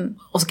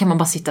 Och så kan man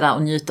bara sitta där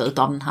och njuta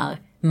av den här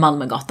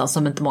Malmögatan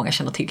som inte många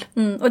känner till.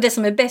 Och det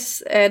som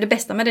är det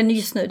bästa med den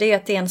just nu, det är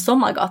att det är en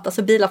sommargata,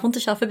 så bilar får inte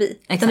köra förbi.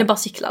 Utan det är bara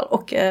cyklar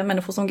och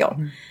människor som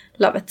går.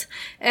 Love it.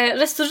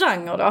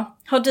 Restauranger då?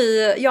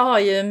 Jag har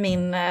ju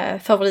min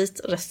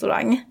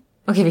favoritrestaurang.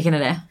 Okej, vilken är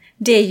det?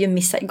 Det är ju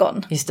Miss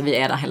Saigon. Just det, vi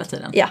är där hela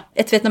tiden. Ja,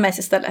 ett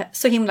vietnamesiskt ställe.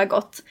 Så himla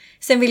gott.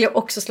 Sen vill jag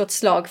också slå ett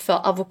slag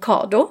för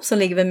Avokado som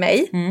ligger vid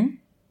mig.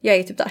 Jag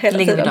är typ där hela tiden.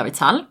 Ligger vid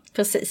Davidshall.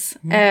 Precis.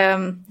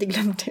 Det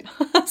glömde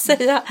jag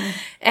säga.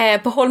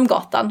 På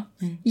Holmgatan.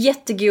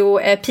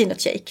 Jättegod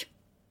peanut shake.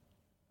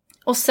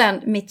 Och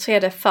sen mitt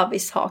tredje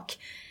favvishak.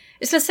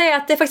 Jag skulle säga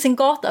att det är faktiskt en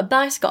gata,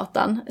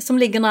 Bergsgatan, som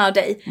ligger nära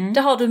dig.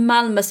 Där har du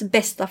Malmös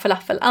bästa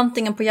falafel.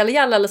 Antingen på Jalla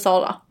Jalla eller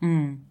Sara.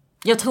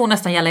 Jag tror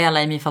nästan Jalla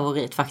Jalla är min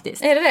favorit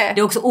faktiskt. Är det det?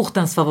 Det är också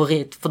ortens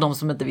favorit för de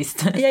som inte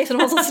visste. Jag gissar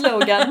de har som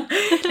slogan.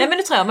 Nej, men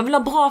det tror jag. Man vill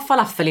ha bra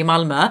falafel i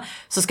Malmö,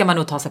 så ska man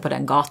nog ta sig på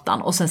den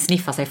gatan och sen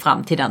sniffa sig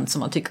fram till den som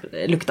man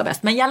tycker luktar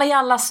bäst. Men Jalla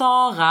Jalla,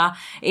 Sara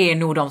är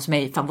nog de som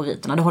är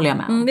favoriterna, det håller jag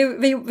med om.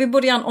 Vi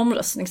borde göra en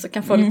omröstning så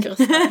kan folk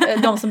rösta.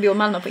 De som bor i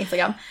Malmö på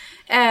Instagram.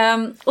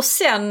 Och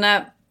sen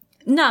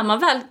när man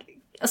väl,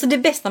 alltså det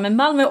bästa med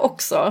Malmö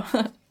också,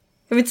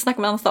 jag vill inte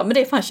snacka med annan stad, men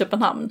det är fan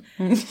Köpenhamn.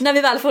 När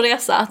vi väl får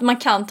resa, att man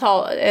kan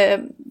ta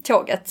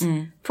tåget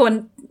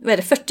på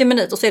 40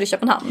 minuter så är det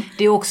Köpenhamn.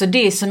 Det är också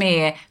det som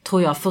är,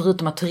 tror jag,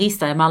 förutom att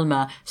turista i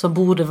Malmö, som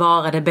borde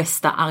vara det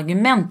bästa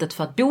argumentet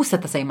för att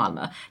bosätta sig i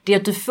Malmö. Det är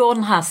att du får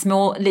den här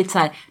små, lite så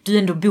här, du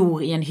ändå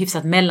bor i en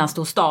hyfsat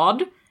mellanstor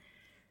stad,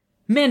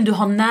 men du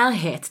har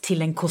närhet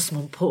till en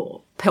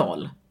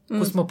kosmopol.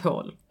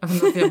 Kosmopol.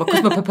 Jag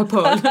bara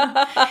kosmopol.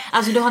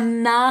 Alltså du har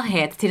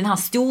närhet till den här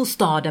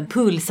storstaden,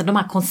 pulsen, de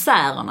här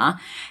konserterna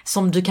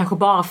som du kanske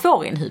bara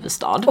får i en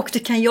huvudstad. Och du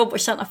kan jobba och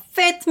tjäna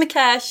fett med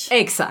cash.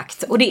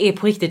 Exakt. Och det är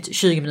på riktigt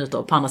 20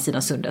 minuter på andra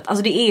sidan sundet.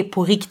 Alltså det är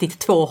på riktigt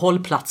 2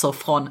 hållplatser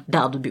från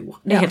där du bor.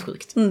 Det är helt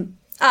sjukt. I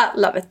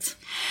love it.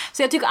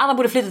 Så jag tycker alla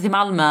borde flytta till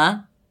Malmö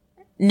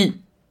nu.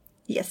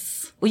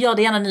 Yes. Och gör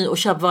det gärna nu och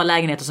köp våra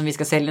lägenheter som vi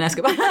ska sälja. Jag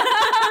ska bara...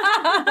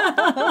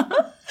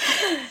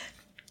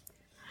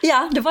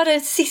 Ja, det var det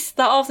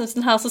sista avsnittet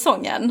den här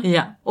säsongen.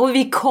 Ja, och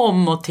vi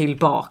kommer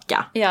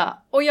tillbaka.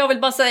 Ja, och jag vill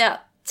bara säga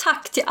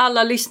tack till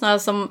alla lyssnare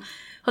som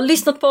har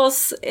lyssnat på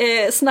oss,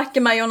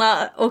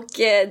 Snackemajorna, och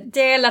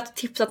delat och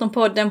tipsat om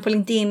podden på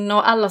LinkedIn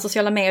och alla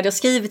sociala medier,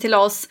 skrivit till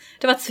oss.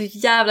 Det har varit så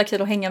jävla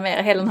kul att hänga med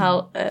er hela den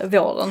här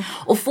våren.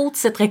 Och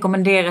fortsätt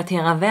rekommendera till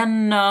era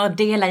vänner,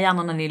 dela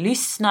gärna när ni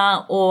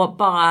lyssnar och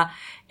bara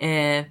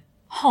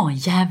ha en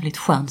jävligt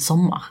skön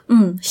sommar.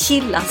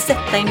 Chilla,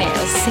 sätt dig ner och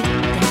sitt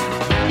dig.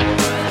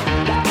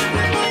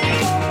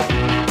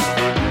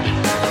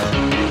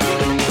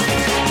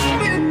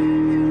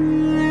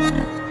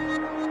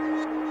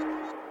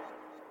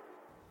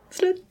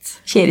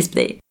 Cheers på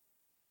dig.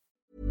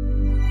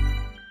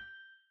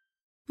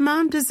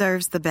 Mom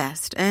deserves the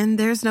best, and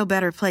there's no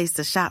better place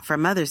to shop for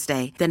Mother's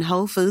Day than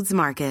Whole Foods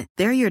Market.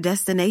 They're your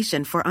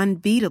destination for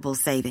unbeatable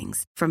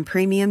savings, from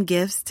premium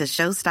gifts to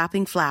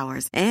show-stopping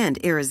flowers and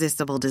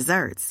irresistible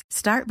desserts.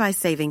 Start by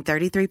saving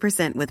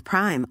 33% with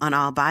Prime on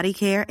all body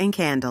care and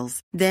candles.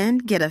 Then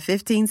get a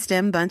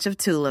 15-stem bunch of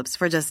tulips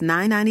for just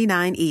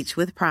 $9.99 each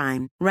with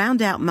Prime.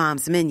 Round out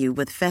Mom's menu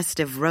with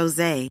festive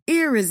rosé,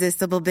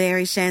 irresistible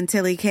berry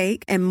chantilly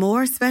cake, and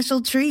more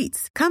special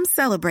treats. Come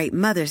celebrate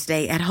Mother's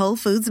Day at Whole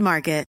Foods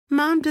Market.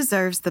 Mom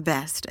deserves the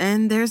best,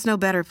 and there's no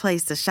better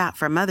place to shop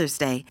for Mother's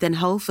Day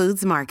than Whole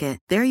Foods Market.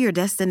 They're your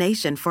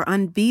destination for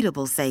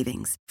unbeatable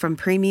savings, from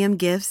premium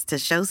gifts to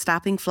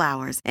show-stopping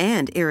flowers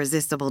and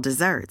irresistible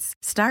desserts.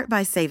 Start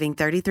by saving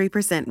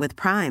 33% with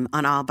Prime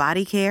on all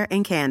body care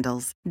and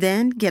candles.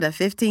 Then get a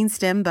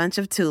 15-stem bunch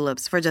of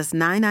tulips for just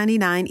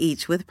 $9.99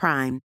 each with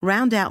Prime.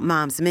 Round out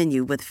Mom's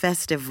menu with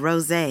festive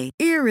rosé,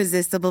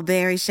 irresistible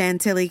berry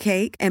chantilly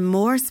cake, and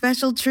more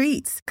special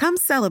treats. Come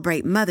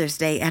celebrate Mother's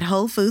Day at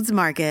Whole Foods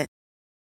Market.